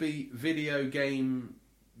 Crispy Video Game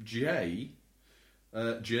Journey,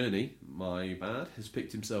 my bad, has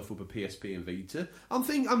picked himself up a PSP and Vita.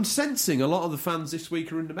 I'm sensing a lot of the fans this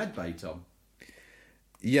week are in the medbay, Tom.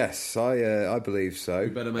 Yes, I believe so. We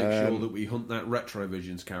better make sure that we hunt that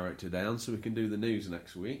Retrovisions character down so we can do the news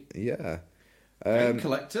next week. Yeah. Game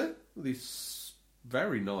Collector, this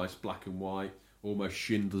very nice black and white almost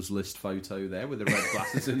Schindler's List photo there with the red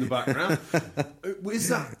glasses in the background. Is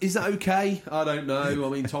that okay? I don't know. I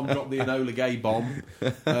mean, Tom dropped the Enola Gay bomb.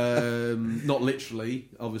 Not literally.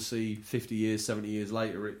 Obviously, 50 years, 70 years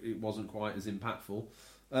later, it wasn't quite as impactful.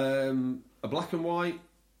 A black and white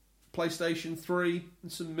PlayStation 3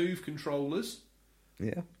 and some Move controllers.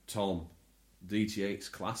 Yeah. Tom,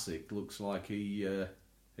 DTX Classic looks like he's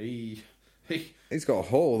got a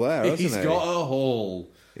haul there, hasn't he? He's got a haul.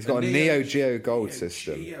 He's got a Neo Geo Gold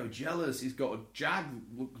system. Geo jealous. He's got a Jag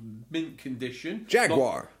mint condition.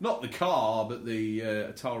 Jaguar. Not the car, but the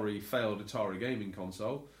failed Atari gaming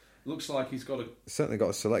console. Looks like he's got certainly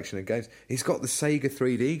got a selection of games. He's got the Sega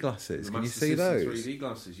 3D glasses. Can you see those? 3D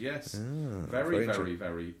glasses, yes. Very.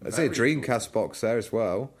 I see a Dreamcast cool. box there as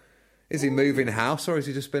well. Is he moving house, or has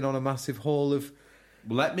he just been on a massive haul of?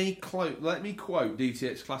 Let me quote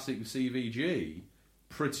DTX Classic CVG.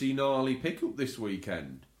 Pretty gnarly pickup this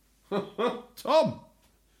weekend. Tom,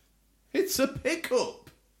 it's a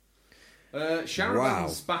pickup.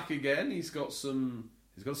 Sharaban's back again. He's got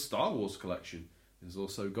a Star Wars collection. He's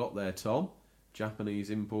also got there, Tom, Japanese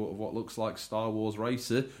import of what looks like Star Wars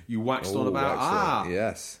Racer. You waxed on about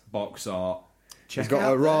yes, box art. He's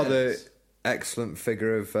got a rather excellent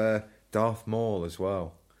figure of Darth Maul as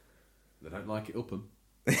well. They don't like it up 'em.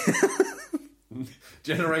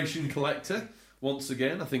 Generation Collector. Once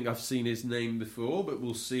again, I think I've seen his name before, but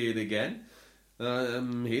we'll see it again.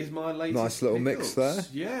 Here's my latest nice little pickups. mix there.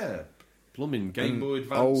 Yeah. Plumbing, Game Boy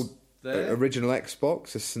Advance. Old there. Original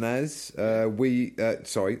Xbox, a SNES,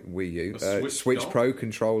 Wii U, Switch dock. Pro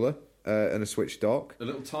controller, and a Switch dock. A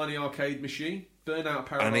little tiny arcade machine. Burnout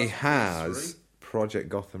Paradise. And he has Project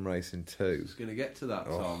Gotham Racing 2. I was going to get to that,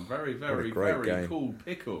 Tom. Very game. Cool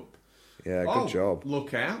pickup. Yeah, good job.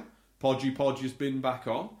 Look out. Podgy Podge has been back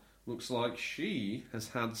on. Looks like she has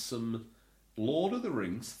had some Lord of the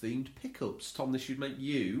Rings themed pickups. Tom, this should make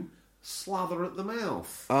you slather at the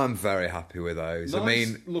mouth. I'm very happy with those.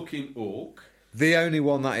 Nice looking orc. The only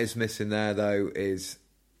one that is missing there, though, is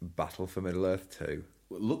Battle for Middle-earth 2.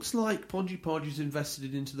 Well, it looks like Podgy Podge has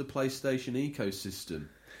invested into the PlayStation ecosystem.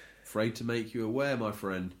 Afraid to make you aware, my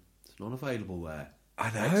friend. It's not available there.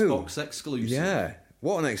 I know. Xbox exclusive. Yeah.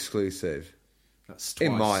 What an exclusive. That's twice.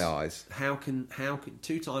 In my eyes. How can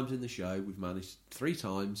 2 times in the show we've managed 3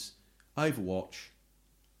 times Overwatch,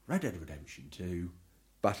 Red Dead Redemption 2,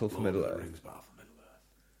 Battle for Middle-earth. Battle for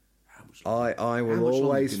Middle-earth. I will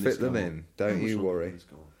always fit them in. Don't you worry.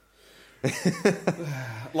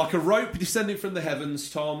 Like a rope descending from the heavens,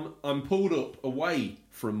 Tom, I'm pulled up away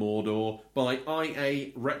from Mordor by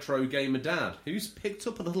IA Retro Gamer Dad, who's picked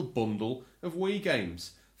up a little bundle of Wii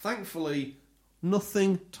games. Thankfully,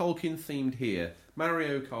 nothing Tolkien themed here.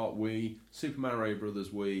 Mario Kart Wii, Super Mario Brothers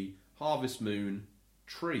Wii, Harvest Moon,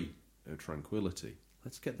 Tree of Tranquility.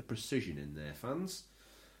 Let's get the precision in there, fans.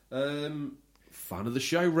 Fan of the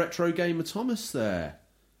show, Retro Gamer Thomas there.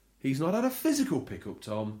 He's not had a physical pickup,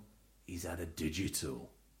 Tom. He's had a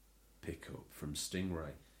digital pickup from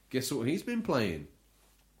Stingray. Guess what he's been playing?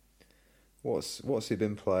 What's he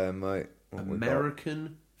been playing, mate?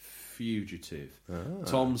 American Fugitive.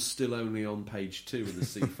 Tom's still only on page 2 of the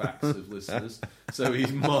C-Facts of listeners, so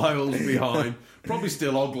he's miles behind. Probably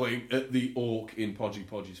still ogling at the orc in Podgy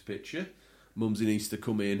Podgy's picture. Mumsy needs to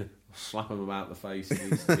come in, slap him about the face, he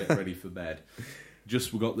needs to get ready for bed.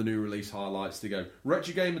 Just we got the new release highlights to go.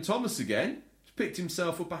 Retro Gamer Thomas again. He's picked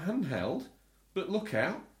himself up a handheld, but look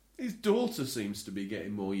out, his daughter seems to be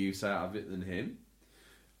getting more use out of it than him.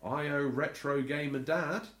 IO Retro Gamer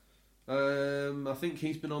Dad. I think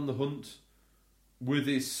he's been on the hunt with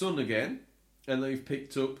his son again, and they've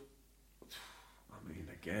picked up. I mean,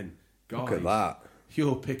 again, guys, look at that.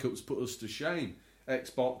 Your pickups put us to shame.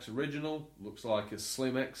 Xbox original, looks like a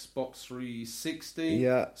slim Xbox 360.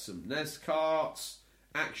 Yeah. Some NES carts,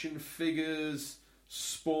 action figures,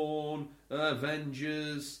 Spawn,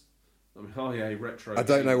 Avengers. I mean, retro. I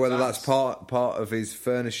don't know whether that's part of his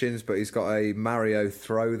furnishings, but he's got a Mario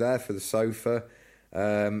throw there for the sofa.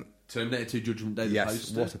 Terminator 2 Judgment Day, the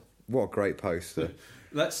poster. What a great poster.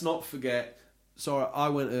 Let's not forget, sorry, I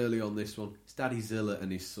went early on this one. It's Daddy Zilla and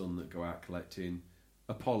his son that go out collecting.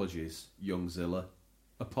 Apologies, young Zilla.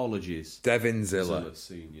 Apologies. Devin Zilla. Zilla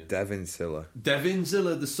Senior. Devin Zilla. Devin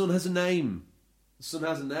Zilla, the son has a name. The son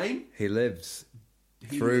has a name? He lives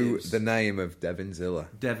through the name of Devin Zilla.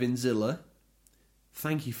 Devin Zilla,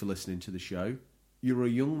 thank you for listening to the show. You're a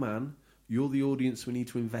young man. You're the audience we need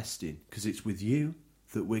to invest in, because it's with you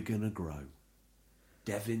that we're going to grow.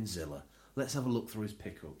 Devin Zilla. Let's have a look through his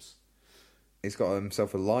pickups. He's got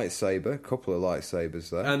himself a lightsaber, a couple of lightsabers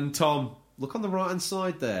there. And Tom, look on the right-hand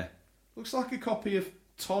side there. Looks like a copy of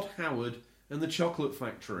Todd Howard and the Chocolate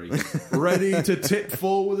Factory, ready to tip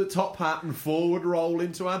forward the top hat and forward roll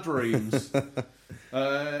into our dreams.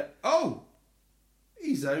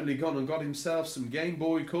 He's only gone and got himself some Game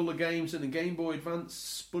Boy Color games and a Game Boy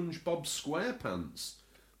Advance SpongeBob SquarePants.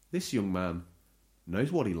 This young man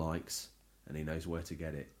knows what he likes, and he knows where to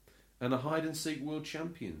get it. And a hide-and-seek world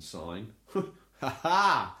champion sign. Ha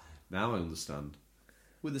ha! Now I understand.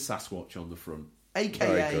 With the Sasquatch on the front,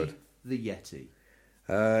 a.k.a. the Yeti.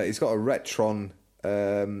 He's got a Retron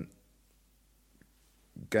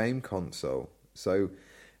game console. So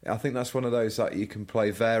I think that's one of those that you can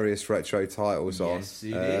play various retro titles on. Yes,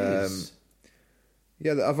 it is.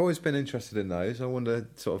 Yeah, I've always been interested in those. I wonder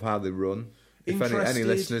sort of how they run. If any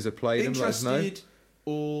listeners have played them, let us know. Interested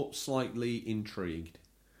or slightly intrigued?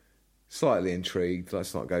 Slightly intrigued.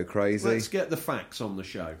 Let's not go crazy. Let's get the facts on the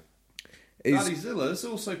show. Daddy Zilla's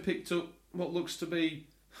also picked up what looks to be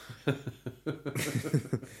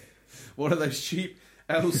one of those cheap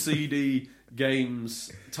LCD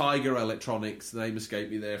games, Tiger Electronics, the name escaped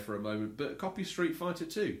me there for a moment, but a copy of Street Fighter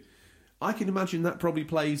 2. I can imagine that probably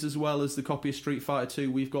plays as well as the copy of Street Fighter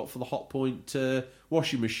 2 we've got for the Hotpoint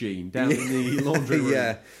washing machine down in the laundry room.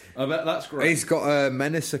 Yeah. I bet that's great. He's got a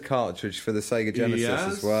Menacer cartridge for the Sega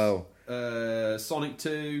Genesis as well. Sonic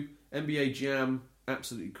 2, NBA Jam,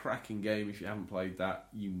 absolutely cracking game. If you haven't played that,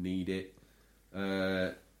 you need it.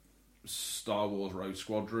 Star Wars Rogue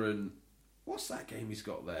Squadron. What's that game he's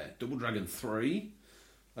got there? Double Dragon 3.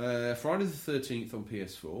 Friday the 13th on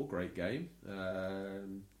PS4. Great game.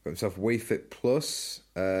 Got himself Wii Fit Plus.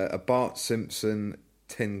 A Bart Simpson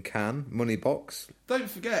tin can. Money box. Don't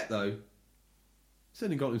forget, though, he's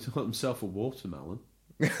only got himself a watermelon.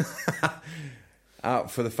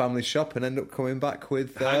 Out for the family shop and end up coming back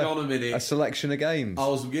with hang on a minute, a selection of games. I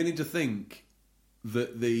was beginning to think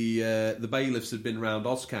that the bailiffs had been round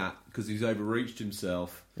Ozcat because he's overreached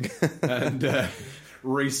himself and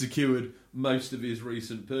re-secured most of his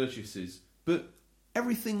recent purchases. But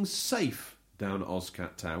everything's safe down at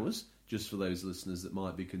Ozcat Towers, just for those listeners that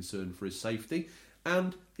might be concerned for his safety,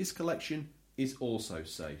 and his collection is also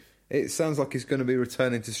safe. It sounds like he's going to be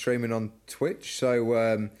returning to streaming on Twitch,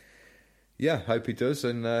 so yeah, hope he does.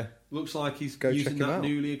 And looks like he's using that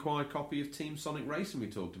newly acquired copy of Team Sonic Racing we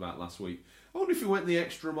talked about last week. I wonder if he went the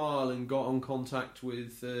extra mile and got on contact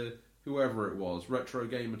with whoever it was, Retro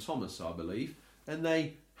Gamer Thomas, I believe, and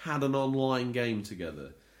they had an online game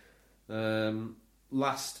together.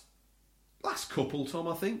 Last couple, Tom,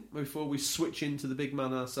 I think, before we switch into the big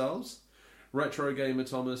man ourselves. Retro Gamer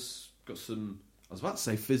Thomas got some, I was about to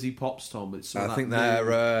say fizzy pops, Tom, but some I think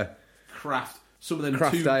they're craft. Some of them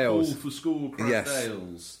craft too ales. cool for school craft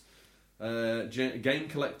ales. Game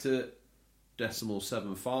Collector Decimal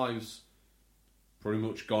 7.5's pretty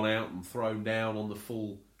much gone out and thrown down on the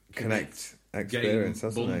full Connect experience,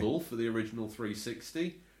 game bundle for the original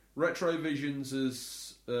 360. Retrovisions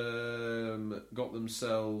has got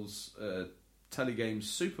themselves Telegames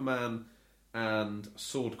Superman and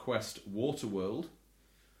Sword Quest Waterworld,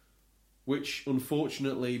 which,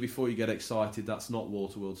 unfortunately, before you get excited, that's not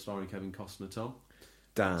Waterworld starring Kevin Costner, Tom.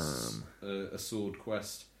 Damn. A Sword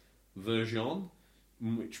Quest version,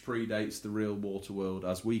 which predates the real Waterworld,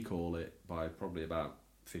 as we call it, by probably about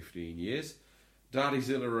 15 years. Daddy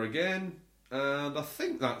Zilla again, and I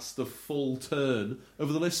think that's the full turn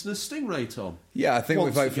of the listener's Stingray, Tom. Yeah, I think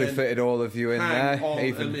we've hopefully fitted all of you in there. Hang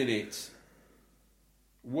on a minute.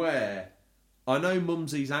 Where? I know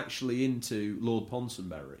Mumsy's actually into Lord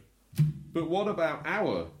Ponsonbury. But what about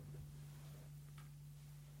our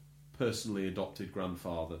personally adopted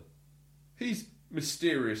grandfather? He's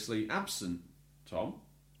mysteriously absent, Tom.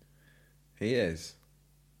 He is.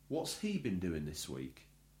 What's he been doing this week?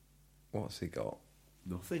 What's he got?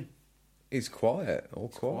 Nothing. He's quiet. All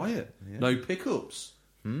quiet. Yeah. No pickups.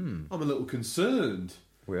 I'm a little concerned.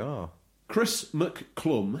 We are. Chris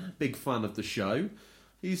McClum, big fan of the show.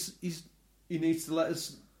 He needs to let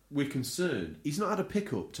us. We're concerned. He's not had a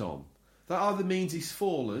pickup, Tom. That either means he's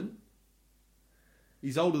fallen.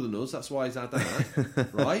 He's older than us, that's why he's had that,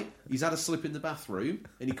 right? He's had a slip in the bathroom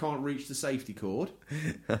and he can't reach the safety cord.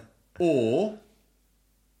 Or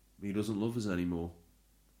he doesn't love us anymore.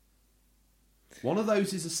 One of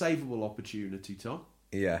those is a savable opportunity, Tom.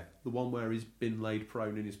 Yeah. The one where he's been laid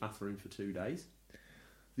prone in his bathroom for 2 days.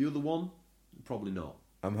 The other one, probably not.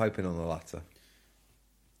 I'm hoping on the latter.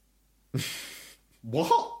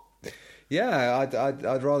 What? Yeah,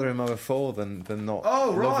 I'd rather him have a fall than not.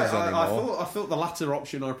 Oh, love right. us anymore. I thought the latter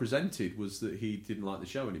option I presented was that he didn't like the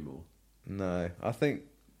show anymore. No, I think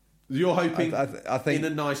you're hoping. I think in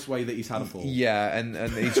a nice way that he's had a fall. Yeah, and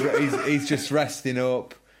he's just resting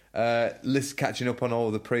up, catching up on all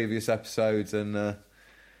the previous episodes, and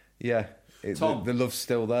yeah. Tom, the love's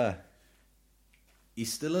still there.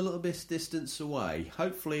 He's still a little bit distance away.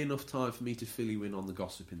 Hopefully enough time for me to fill you in on the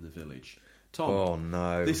gossip in the village. Tom, oh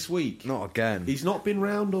no, this week, not again. He's not been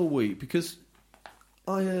round all week because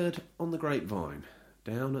I heard on the grapevine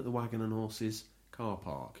down at the Wagon and Horses car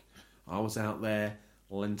park. I was out there,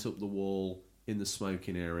 leant up the wall in the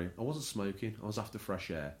smoking area. I wasn't smoking, I was after fresh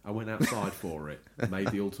air. I went outside for it, made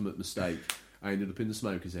the ultimate mistake. I ended up in the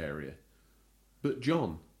smokers area. But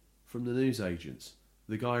John, from the newsagents,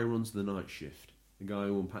 the guy who runs the night shift, the guy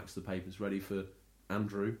who unpacks the papers ready for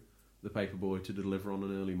Andrew, the paper boy, to deliver on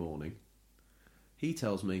an early morning, he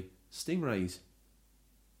tells me Stingray's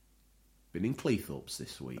been in Cleethorpes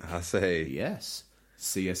this week. I see. Yes.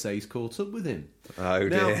 CSA's caught up with him. Oh,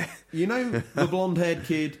 now, dear. You know the blonde-haired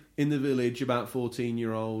kid in the village, about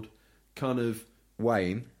 14-year-old, kind of...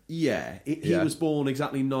 Wayne? Yeah. He was born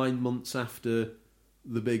exactly 9 months after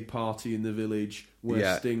the big party in the village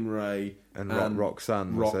where Stingray and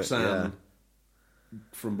Roxanne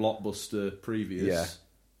from Blockbuster previous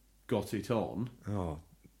got it on. Oh,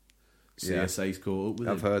 CSA's caught up with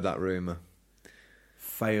him. I've heard that rumour.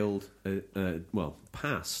 Failed,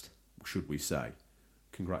 passed, should we say.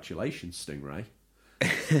 Congratulations, Stingray.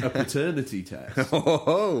 A paternity test.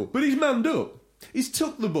 Oh. But he's manned up. He's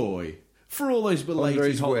took the boy for all those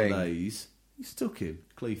belated holidays. He's took him,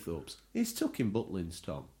 Cleethorpes. He's took him Butlins,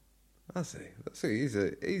 Tom. That's it.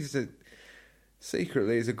 He's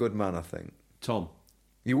secretly he's a good man, I think. Tom.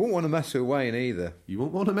 You won't want to mess with Wayne either. You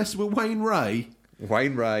won't want to mess with Wayne Ray.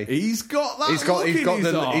 Wayne Ray. He's got that.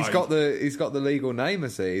 He's got the legal name,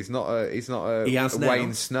 has he? He's not a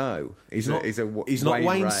Wayne Snow. He's not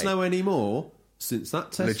Wayne Ray. Snow anymore. Since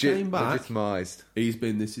that test came back, legitimised. He's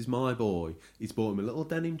been, this is my boy. He's bought him a little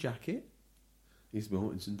denim jacket. He's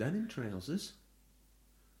bought him some denim trousers.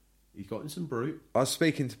 He's got him some brute. I was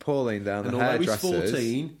speaking to Pauline down the hairdressers. He's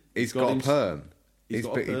 14. He's got a perm. He's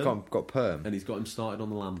got perm. And he's got him started on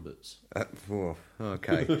the Lamberts.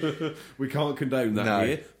 Okay. We can't condone that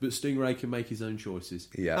here, but Stingray can make his own choices.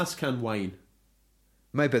 Yeah. As can Wayne.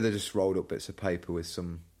 Maybe they just rolled up bits of paper with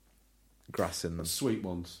some grass in them. Sweetie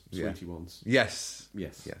ones. Yes.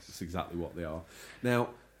 That's exactly what they are. Now,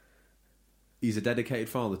 he's a dedicated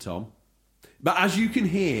father, Tom. But as you can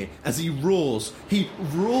hear, as he roars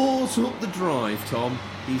up the drive, Tom.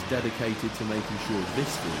 He's dedicated to making sure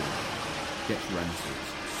this village gets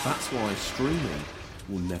rentals. That's why streaming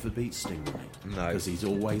will never beat Stingray. No. Because he's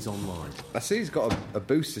always online. I see he's got a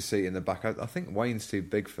booster seat in the back. I think Wayne's too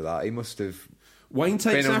big for that. He must have been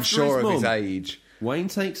unsure of his age. Wayne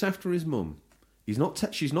takes after his mum. She's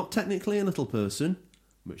not technically a little person,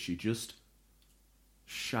 but she just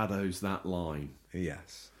shadows that line.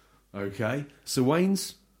 Yes. Okay? So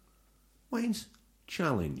Wayne's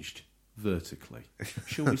challenged vertically.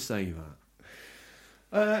 Shall we say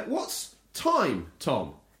that? What's time,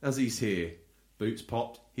 Tom, as he's here? Boots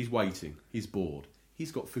popped. He's waiting. He's bored.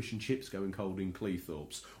 He's got fish and chips going cold in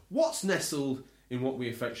Cleethorpes. What's nestled in what we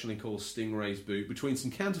affectionately call Stingray's boot between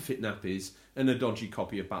some counterfeit nappies and a dodgy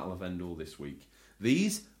copy of Battle of Endor this week?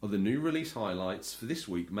 These are the new release highlights for this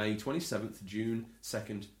week, May 27th, June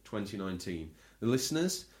 2nd, 2019. The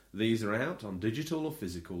listeners, these are out on digital or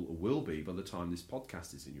physical, or will be by the time this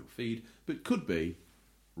podcast is in your feed, but could be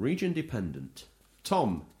region dependent.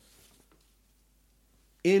 Tom,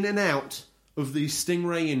 in and out of the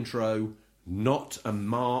Stingray intro, not a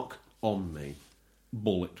mark on me.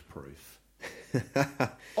 Bulletproof.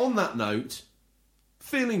 On that note,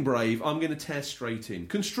 feeling brave, I'm going to tear straight in.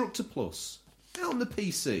 Constructor Plus, out on the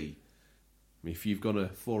PC. If you've got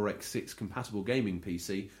a 4x6 compatible gaming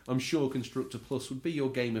PC, I'm sure Constructor Plus would be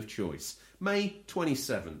your game of choice. May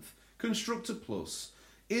 27th. Constructor Plus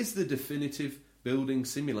is the definitive building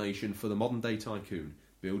simulation for the modern day tycoon.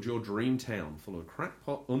 Build your dream town full of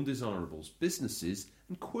crackpot undesirables, businesses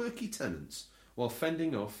and quirky tenants while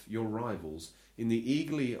fending off your rivals in the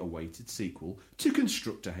eagerly awaited sequel to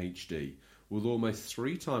Constructor HD with almost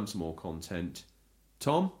 3 times more content.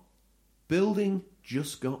 Tom, building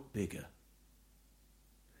just got bigger.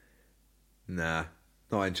 Nah,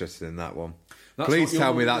 not interested in that one. Please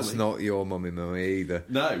tell me that's not your mummy either.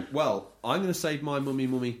 No, well, I'm going to save my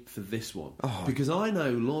mummy for this one. Because I know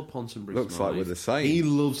Lord Pontonbury's looks like we're the same. He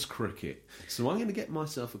loves cricket. So I'm going to get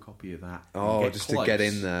myself a copy of that. Just to get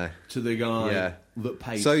in there. To the guy that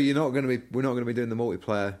pays. So we're not going to be doing the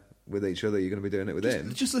multiplayer with each other, you're going to be doing it with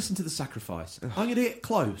him? Just listen to the sacrifice. I'm going to get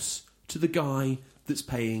close to the guy that's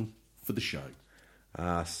paying for the show.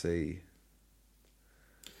 I see.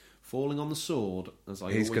 Falling on the sword, as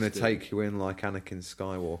I He's always going to take you in like Anakin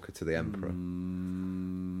Skywalker to the Emperor.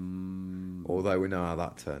 Although we know how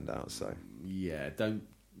that turned out, so... Yeah,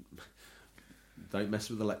 Don't mess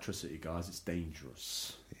with electricity, guys. It's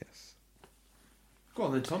dangerous. Yes. Go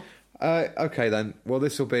on then, Tom. Okay then. Well,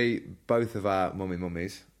 this will be both of our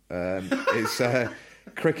mummies. It's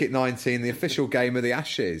Cricket 19, the official game of the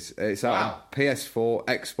Ashes. It's out on PS4,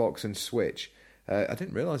 Xbox, and Switch. I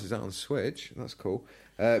didn't realise it's out on Switch. That's cool.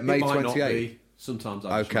 May 28th. Not be. Sometimes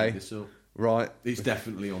I just make this up. Right. It's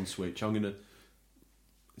definitely on Switch. It's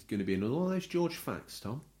going to be another one of those George facts,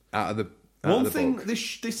 Tom. One thing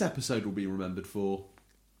this episode will be remembered for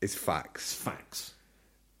is facts. Facts.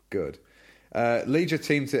 Good. Lead your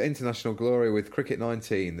team to international glory with Cricket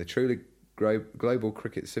 19, the truly global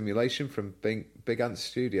cricket simulation from Big Ant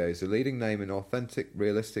Studios, the leading name in authentic,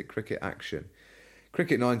 realistic cricket action.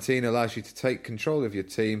 Cricket 19 allows you to take control of your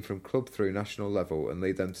team from club through national level and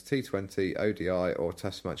lead them to T20, ODI or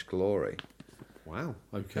Test match glory. Wow,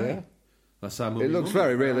 okay. Yeah. That's how it looks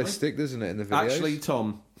very realistic, doesn't it, in the videos? Actually,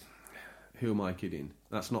 Tom, who am I kidding?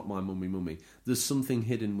 That's not my mummy. There's something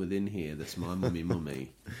hidden within here that's my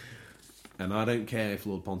mummy. And I don't care if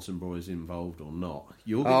Lord Ponsonborough is involved or not.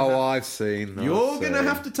 I've seen. You're going to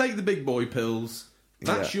have to take the big boy pills.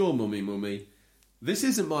 That's your mummy. This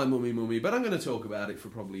isn't my mummy, but I'm going to talk about it for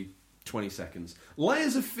probably 20 seconds.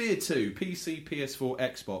 Layers of Fear 2, PC, PS4,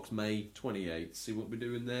 Xbox, May 28th. See what we're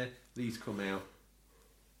doing there? These come out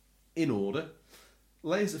in order.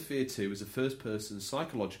 Layers of Fear 2 is a first-person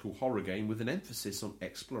psychological horror game with an emphasis on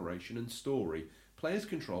exploration and story. Players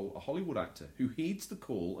control a Hollywood actor who heeds the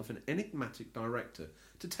call of an enigmatic director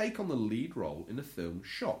to take on the lead role in a film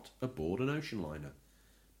shot aboard an ocean liner.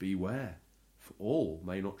 Beware, for all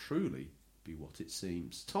may not truly be what it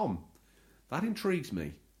seems. Tom, that intrigues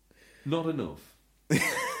me. Not enough.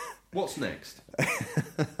 What's next?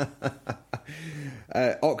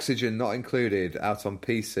 Oxygen Not Included, out on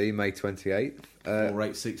PC, May 28th.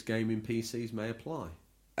 486 gaming PCs may apply.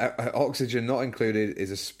 Oxygen Not Included is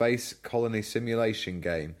a space colony simulation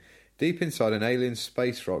game. Deep inside an alien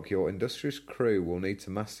space rock, your industrious crew will need to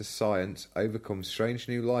master science, overcome strange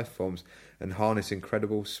new life forms, and harness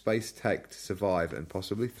incredible space tech to survive and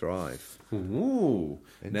possibly thrive. Ooh.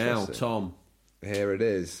 Now, Tom. Here it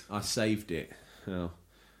is. I saved it. Now,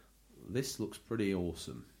 this looks pretty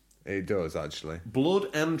awesome. It does, actually. Blood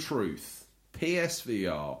and Truth.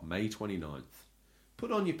 PSVR, May 29th.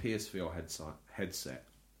 Put on your PSVR headset.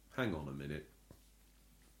 Hang on a minute.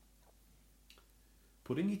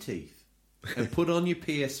 Put in your teeth and put on your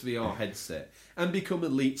PSVR headset and become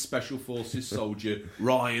Elite Special Forces soldier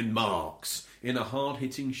Ryan Marks in a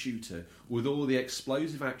hard-hitting shooter with all the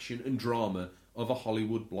explosive action and drama of a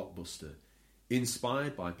Hollywood blockbuster.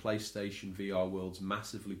 Inspired by PlayStation VR World's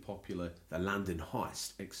massively popular The Landon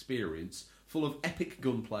Heist experience, full of epic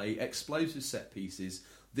gunplay, explosive set pieces,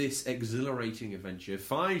 this exhilarating adventure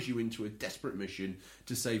fires you into a desperate mission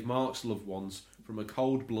to save Mark's loved ones from a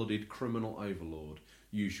cold-blooded criminal overlord.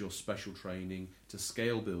 Use your special training to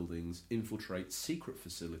scale buildings, infiltrate secret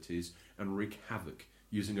facilities, and wreak havoc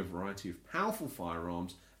using a variety of powerful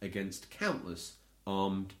firearms against countless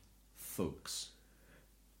armed thugs.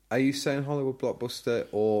 Are you saying Hollywood blockbuster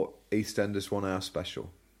or EastEnders 1 hour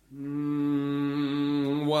special?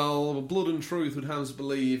 Well, Blood and Truth would have us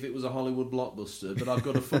believe it was a Hollywood blockbuster, but I've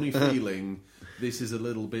got a funny feeling this is a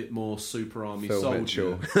little bit more Super Army Phil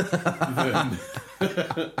Soldier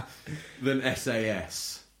than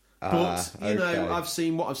SAS. But, you know, I've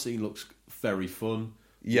seen looks very fun.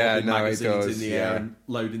 Yeah, no, it does. In the air and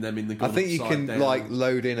loading them in the gun. I think you can down. like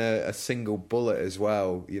load in a single bullet as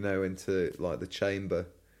well, you know, into like the chamber.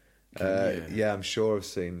 Yeah, I'm sure I've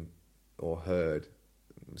seen or heard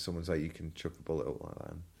someone say you can chuck a bullet up like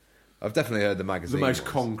that. I've definitely heard the magazine. The most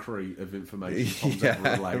concrete of information Tom's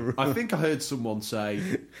ever relayed. I think I heard someone say,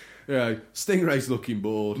 you know, Stingray's looking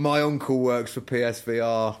bored. My uncle works for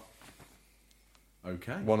PSVR.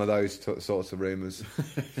 Okay. One of those sorts of rumours.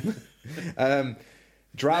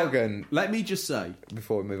 Draugen. Now, let me just say,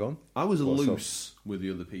 before we move on, I was loose with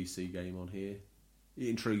the other PC game on here. It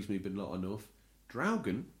intrigues me, but not enough.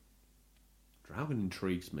 Draugen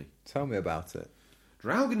intrigues me. Tell me about it.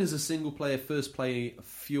 Draugen is a single-player, first-player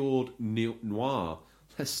Fjord Noir.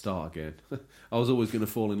 Let's start again. I was always going to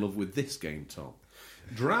fall in love with this game, Tom.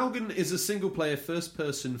 Draugen is a single-player,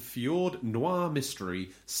 first-person Fjord Noir mystery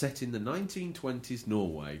set in the 1920s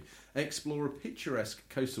Norway. Explore a picturesque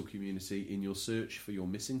coastal community in your search for your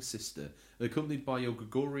missing sister, accompanied by your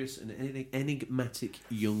gregarious and enigmatic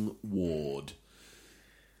young ward.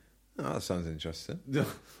 Oh, that sounds interesting.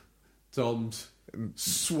 Tom's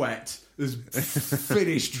sweat has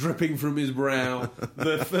finished dripping from his brow.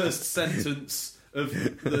 The first sentence of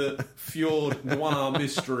the Fjord Noir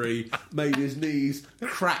mystery made his knees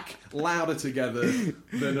crack louder together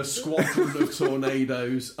than a squadron of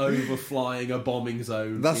tornadoes overflying a bombing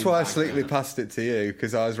zone. That's why I sleepily passed it to you,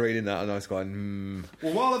 because I was reading that and I was going,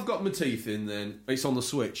 Well, while I've got my teeth in, then it's on the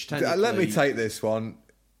Switch. Let me take this one.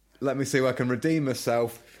 Let me see if I can redeem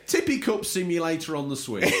myself. Tippy Cup Simulator on the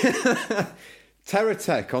Switch.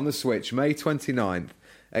 TerraTech on the Switch, May 29th.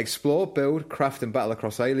 Explore, build, craft and battle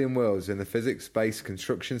across alien worlds in the physics-based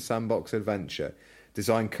construction sandbox adventure.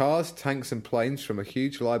 Design cars, tanks and planes from a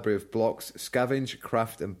huge library of blocks, scavenge,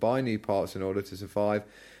 craft and buy new parts in order to survive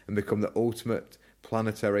and become the ultimate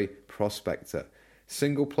planetary prospector.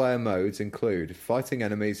 Single-player modes include fighting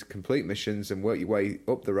enemies, complete missions and work your way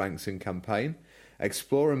up the ranks in campaign.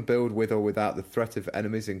 Explore and build with or without the threat of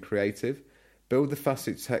enemies in creative. Build the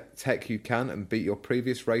fastest tech you can and beat your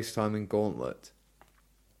previous race time in Gauntlet.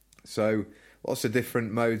 So, lots of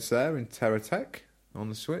different modes there in TerraTech on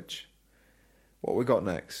the Switch. What we got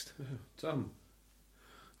next? Tom,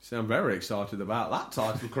 you sound very excited about that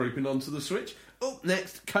title creeping onto the Switch. Up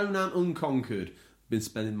next, Conan Unconquered. Been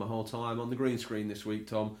spending my whole time on the green screen this week,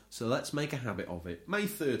 Tom, so let's make a habit of it. May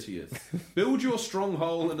 30th. Build your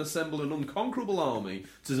stronghold and assemble an unconquerable army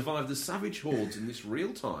to survive the savage hordes in this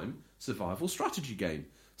real-time survival strategy game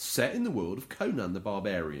set in the world of Conan the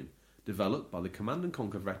Barbarian. Developed by the Command &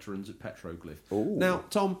 Conquer veterans at Petroglyph. Ooh. Now,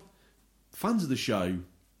 Tom, fans of the show,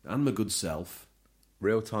 and my good self...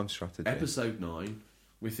 Real-time strategy. Episode 9,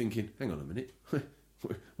 we're thinking, hang on a minute,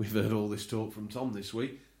 we've heard all this talk from Tom this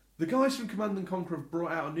week. The guys from Command & Conquer have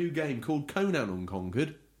brought out a new game called Conan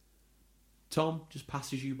Unconquered. Tom just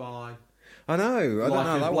passes you by. I know, I don't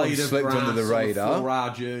know, that one slipped under the radar. On a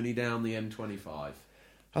 4-hour journey down the M25.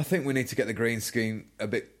 I think we need to get the green screen a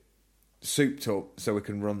bit souped up so we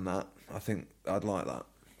can run that. I think I'd like that.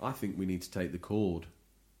 I think we need to take the cord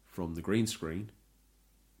from the green screen,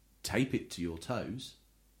 tape it to your toes,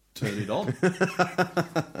 turn it on.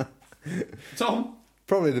 Tom,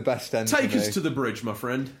 probably the best end. Take us to the bridge, my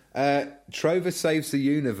friend. Trover Saves the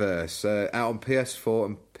Universe, out on PS4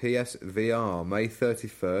 and PSVR, May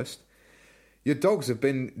 31st. Your dogs have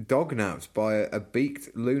been dog-napped by a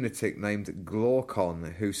beaked lunatic named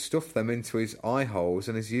Glorcon, who stuffed them into his eye holes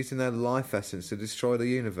and is using their life essence to destroy the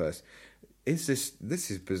universe. This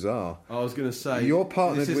is bizarre. I was going to say,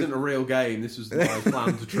 this isn't a real game. This was my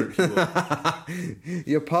plan to trip you up.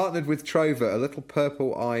 You're partnered with Trover, a little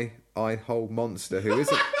purple eye hole monster who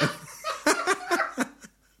isn't...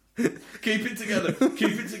 Keep it together.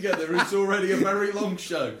 Keep it together. It's already a very long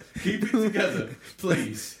show. Keep it together,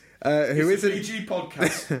 please. It's a PG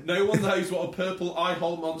podcast. No one knows what a purple eye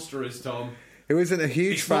hole monster is, Tom. Who isn't a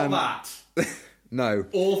huge fan... It's not that. No.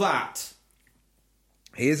 Or that.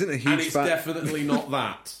 He isn't a huge fan... And it's definitely not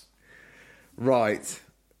that. Right.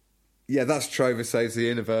 Yeah, that's Trover Saves the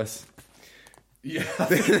Universe. Yeah.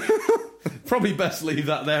 Probably best leave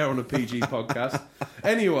that there on a PG podcast.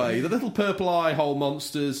 Anyway, the little purple eye hole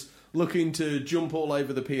monsters looking to jump all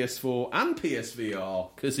over the PS4 and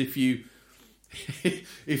PSVR, because if you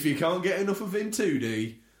can't get enough of in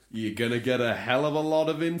 2D, you're going to get a hell of a lot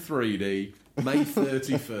of in 3D. May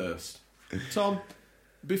 31st. Tom,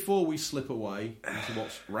 before we slip away into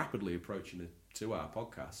what's rapidly approaching a 2-hour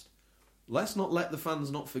podcast, let's not let the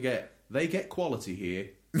fans not forget, they get quality here,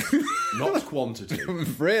 not quantity.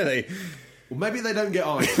 Really? Well, maybe they don't get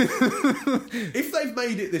either. If they've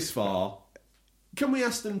made it this far, can we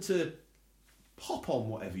ask them to hop on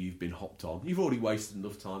whatever you've been hopped on? You've already wasted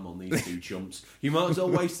enough time on these two chumps. You might as well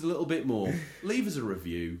waste a little bit more. Leave us a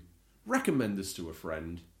review. Recommend us to a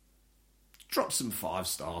friend. Drop some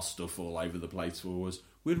 5-star stuff all over the place for us.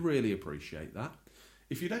 We'd really appreciate that.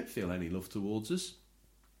 If you don't feel any love towards us,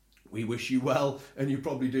 we wish you well, and you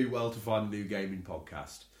probably do well to find a new gaming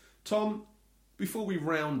podcast. Tom, before we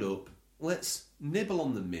round up, let's nibble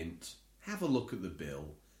on the mint, have a look at the bill,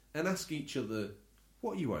 and ask each other,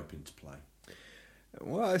 what are you hoping to play?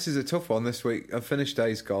 Well, this is a tough one this week. I've finished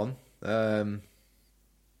Days Gone. So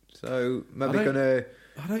maybe I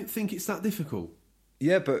don't think it's that difficult.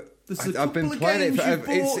 Yeah, but I've been playing it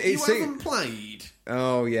for... You haven't played?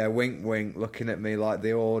 Oh, yeah, wink, wink, looking at me like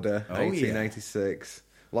The Order, 1886. Yeah.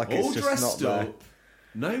 Like all it's just dressed not there. Up,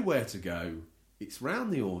 nowhere to go. It's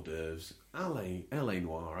round the hors d'oeuvres. L.A.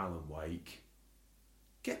 Noire, Alan Wake.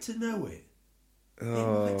 Get to know it.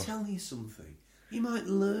 Oh. It might tell you something. You might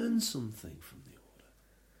learn something from The Order.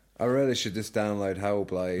 I really should just download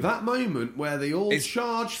Hellblade. That moment where they all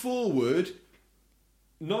charge forward,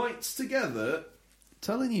 knights together,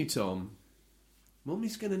 telling you, Tom,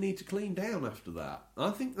 Mummy's going to need to clean down after that.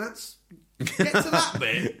 I think that's... Get to that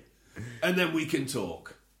bit, and then we can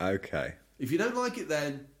talk. Okay. If you don't like it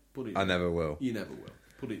then, Put it I never will. You never will.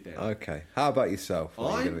 Put it down. Okay. How about yourself?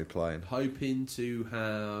 What are you going to be playing? Hoping to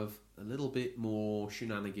have a little bit more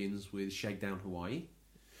shenanigans with Shakedown Hawaii.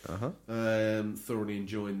 Thoroughly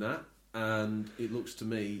enjoying that. And it looks to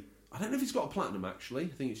me... I don't know if it's got a platinum, actually. I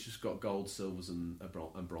think it's just got gold, silvers and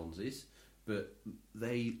bronzes. But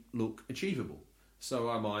they look achievable. So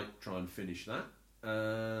I might try and finish that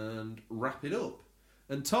and wrap it up.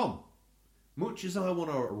 And Tom, much as I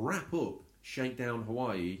want to wrap up Shakedown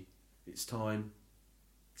Hawaii, it's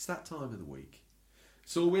that time of the week.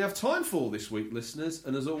 So we have time for this week, listeners,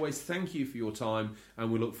 and as always, thank you for your time,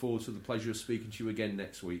 and we look forward to the pleasure of speaking to you again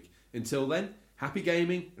next week. Until then, happy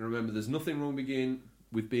gaming, and remember, there's nothing wrong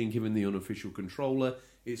with being given the unofficial controller.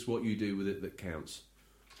 It's what you do with it that counts.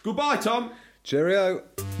 Goodbye, Tom. Cheerio.